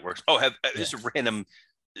 that works. Oh, this is a random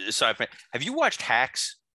side. Have you watched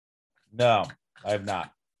Hacks? No, I have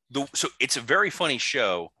not. So it's a very funny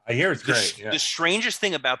show. I hear it's great. The strangest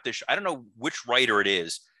thing about this, I don't know which writer it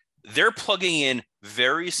is. They're plugging in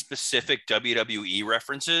very specific WWE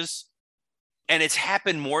references, and it's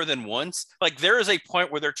happened more than once. Like there is a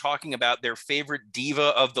point where they're talking about their favorite diva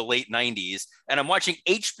of the late 90s, and I'm watching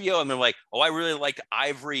HBO, and they're like, "Oh, I really liked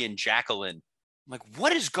Ivory and Jacqueline." I'm like,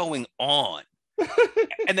 "What is going on?"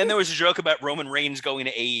 And then there was a joke about Roman Reigns going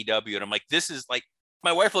to AEW, and I'm like, "This is like."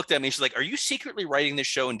 My wife looked at me. She's like, "Are you secretly writing this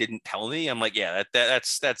show and didn't tell me?" I'm like, "Yeah,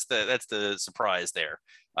 that's the surprise there."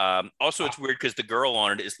 Also, it's weird because the girl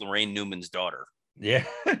on it is Lorraine Newman's daughter. Yeah.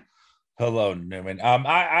 Hello, Newman.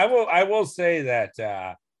 I will say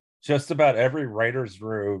that just about every writer's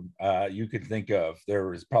room you could think of, there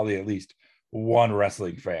was probably at least one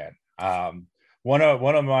wrestling fan. One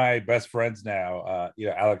of my best friends now,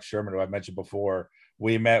 Alex Sherman, who I mentioned before,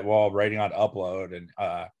 we met while writing on Upload, and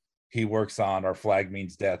he works on Our Flag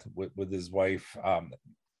Means Death with his wife,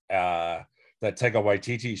 that Taika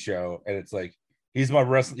Waititi show, and it's like he's my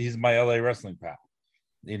LA wrestling pal.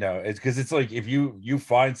 It's because it's like if you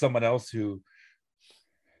find someone else who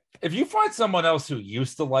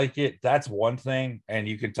used to like it, that's one thing, and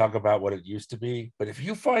you can talk about what it used to be. But if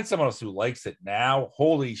you find someone else who likes it now,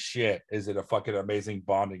 holy shit, is it a fucking amazing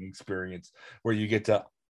bonding experience where you get to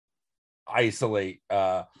isolate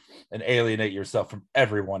and alienate yourself from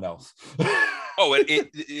everyone else. Oh,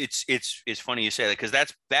 it's funny you say that, because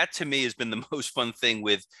that to me has been the most fun thing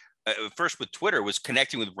with first with Twitter, was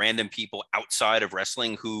connecting with random people outside of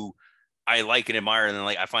wrestling who I like and admire, and then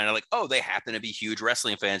like I find out like, oh, they happen to be huge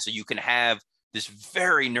wrestling fans, so you can have this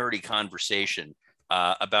very nerdy conversation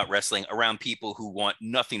about wrestling around people who want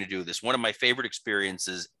nothing to do with this. One of my favorite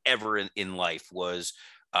experiences ever in life was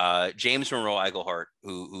James Monroe Iglehart,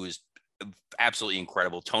 who is absolutely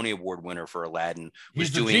incredible, Tony Award winner for Aladdin.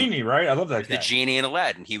 He's the genie, right? I love that guy. The genie in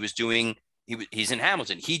Aladdin. He's in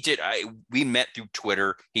Hamilton. We met through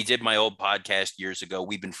Twitter. He did my old podcast years ago.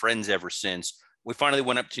 We've been friends ever since. We finally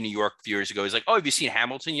went up to New York a few years ago. He's like, "Oh, have you seen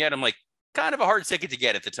Hamilton yet?" I'm like, kind of a hard ticket to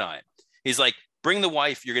get at the time. He's like, "Bring the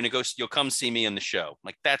wife. You'll come see me on the show." I'm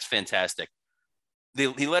like, that's fantastic.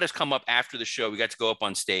 He let us come up after the show. We got to go up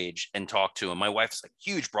on stage and talk to him. My wife's like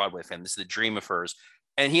huge Broadway fan. This is the dream of hers.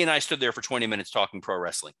 And he and I stood there for 20 minutes talking pro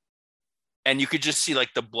wrestling. And you could just see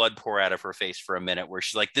like the blood pour out of her face for a minute, where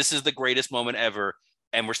she's like, this is the greatest moment ever.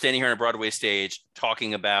 And we're standing here on a Broadway stage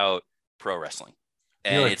talking about pro wrestling.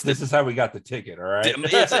 And like, this is how we got the ticket. All right.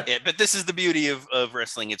 But this is the beauty of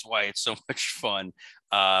wrestling. It's why it's so much fun.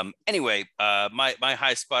 Anyway, my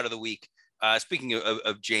high spot of the week, speaking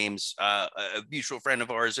of James, a mutual friend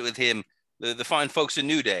of ours, with him, the fine folks in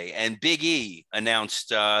New Day, and Big E announced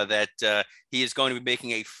that he is going to be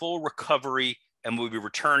making a full recovery and will be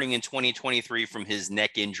returning in 2023 from his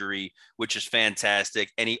neck injury, which is fantastic.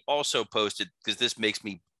 And he also posted, because this makes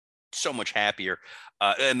me so much happier,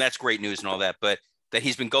 and that's great news and all that, but that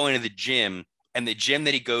he's been going to the gym, and the gym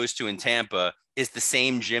that he goes to in Tampa is the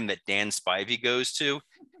same gym that Dan Spivey goes to.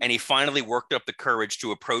 And he finally worked up the courage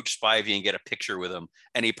to approach Spivey and get a picture with him.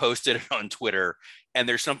 And he posted it on Twitter. And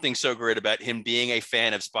there's something so great about him being a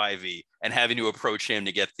fan of Spivey and having to approach him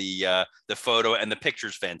to get the photo, and the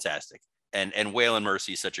picture's fantastic. And Waylon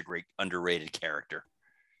Mercy is such a great underrated character.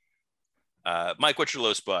 Mike, what's your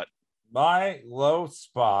low spot? My low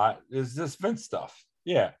spot is this Vince stuff.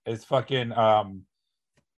 Yeah, it's fucking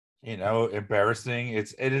embarrassing.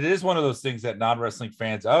 It is one of those things that non-wrestling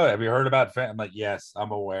fans, oh, have you heard about I'm like, yes,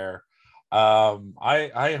 I'm aware. I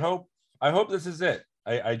hope this is it.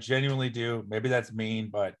 I genuinely do. Maybe that's mean,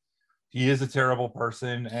 but he is a terrible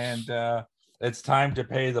person, and it's time to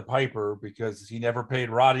pay the piper, because he never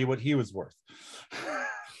paid Roddy what he was worth.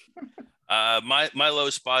 My low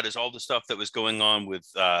spot is all the stuff that was going on with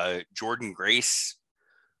Jordan Grace,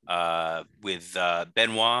 with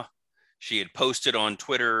Benoit. She had posted on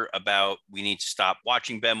Twitter about we need to stop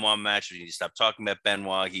watching Benoit matches. We need to stop talking about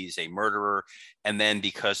Benoit. He's a murderer. And then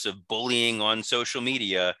because of bullying on social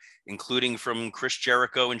media, including from Chris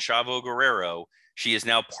Jericho and Chavo Guerrero, she is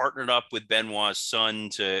now partnered up with Benoit's son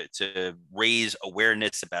to raise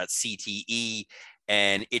awareness about CTE.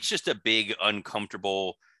 And it's just a big,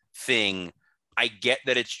 uncomfortable thing. I get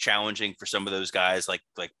that it's challenging for some of those guys like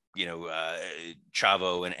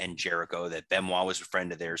Chavo and Jericho, that Benoit was a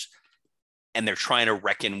friend of theirs, and they're trying to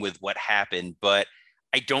reckon with what happened. But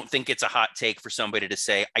I don't think it's a hot take for somebody to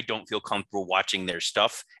say, I don't feel comfortable watching their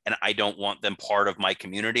stuff and I don't want them part of my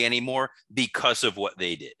community anymore because of what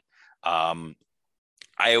they did.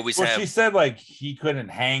 I always she said like he couldn't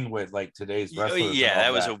hang with like today's wrestlers. Yeah,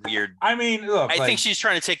 that was a weird. I mean, look, I think she's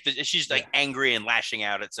trying to take she's like angry and lashing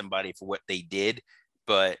out at somebody for what they did,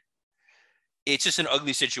 but it's just an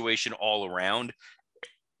ugly situation all around.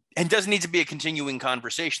 And doesn't need to be a continuing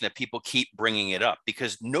conversation that people keep bringing it up,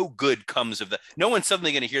 because no good comes of that. No one's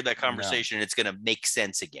suddenly going to hear that conversation and it's going to make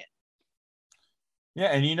sense again. Yeah,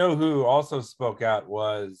 and you know who also spoke out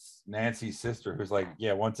was Nancy's sister, who's like,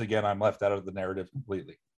 yeah, once again, I'm left out of the narrative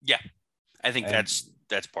completely. Yeah, I think that's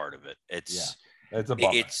part of it. It's a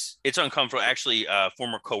bummer. It's uncomfortable. Actually,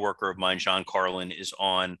 former coworker of mine, John Carlin, is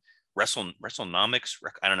on WrestleNomics.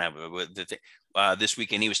 I don't know this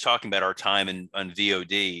weekend. He was talking about our time on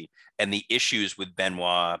VOD and the issues with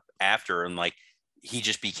Benoit after, and like he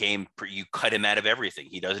just became, you cut him out of everything.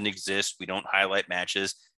 He doesn't exist. We don't highlight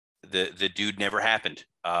matches. The dude never happened.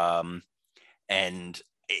 And in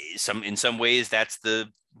some ways that's the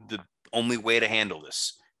only way to handle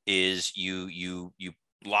this is you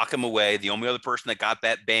lock him away. The only other person that got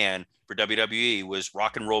that ban for WWE was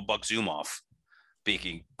Rock and Roll Buck Zumoff.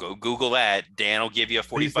 Speaking, go Google that. Dan will give you a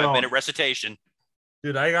 45-minute recitation.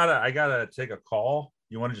 Dude, I gotta take a call.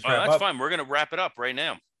 You want to just wrap that's up? fine. We're gonna wrap it up right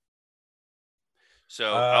now.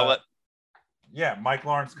 So I'll let. Yeah, Mike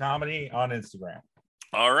Lawrence Comedy on Instagram.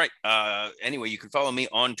 All right. Anyway, you can follow me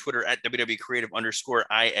on Twitter at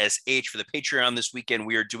WWCreative_ISH. For the Patreon this weekend,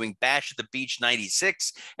 we are doing Bash at the Beach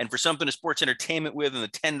 96. And for something to sports entertainment with in the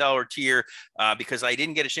 $10 tier, because I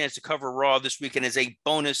didn't get a chance to cover Raw this weekend as a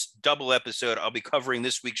bonus double episode, I'll be covering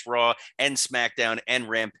this week's Raw and SmackDown and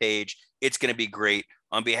Rampage. It's going to be great.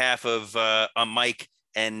 On behalf of Mike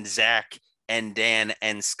and Zach and Dan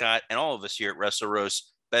and Scott and all of us here at Wrestle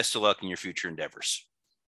Roast, best of luck in your future endeavors.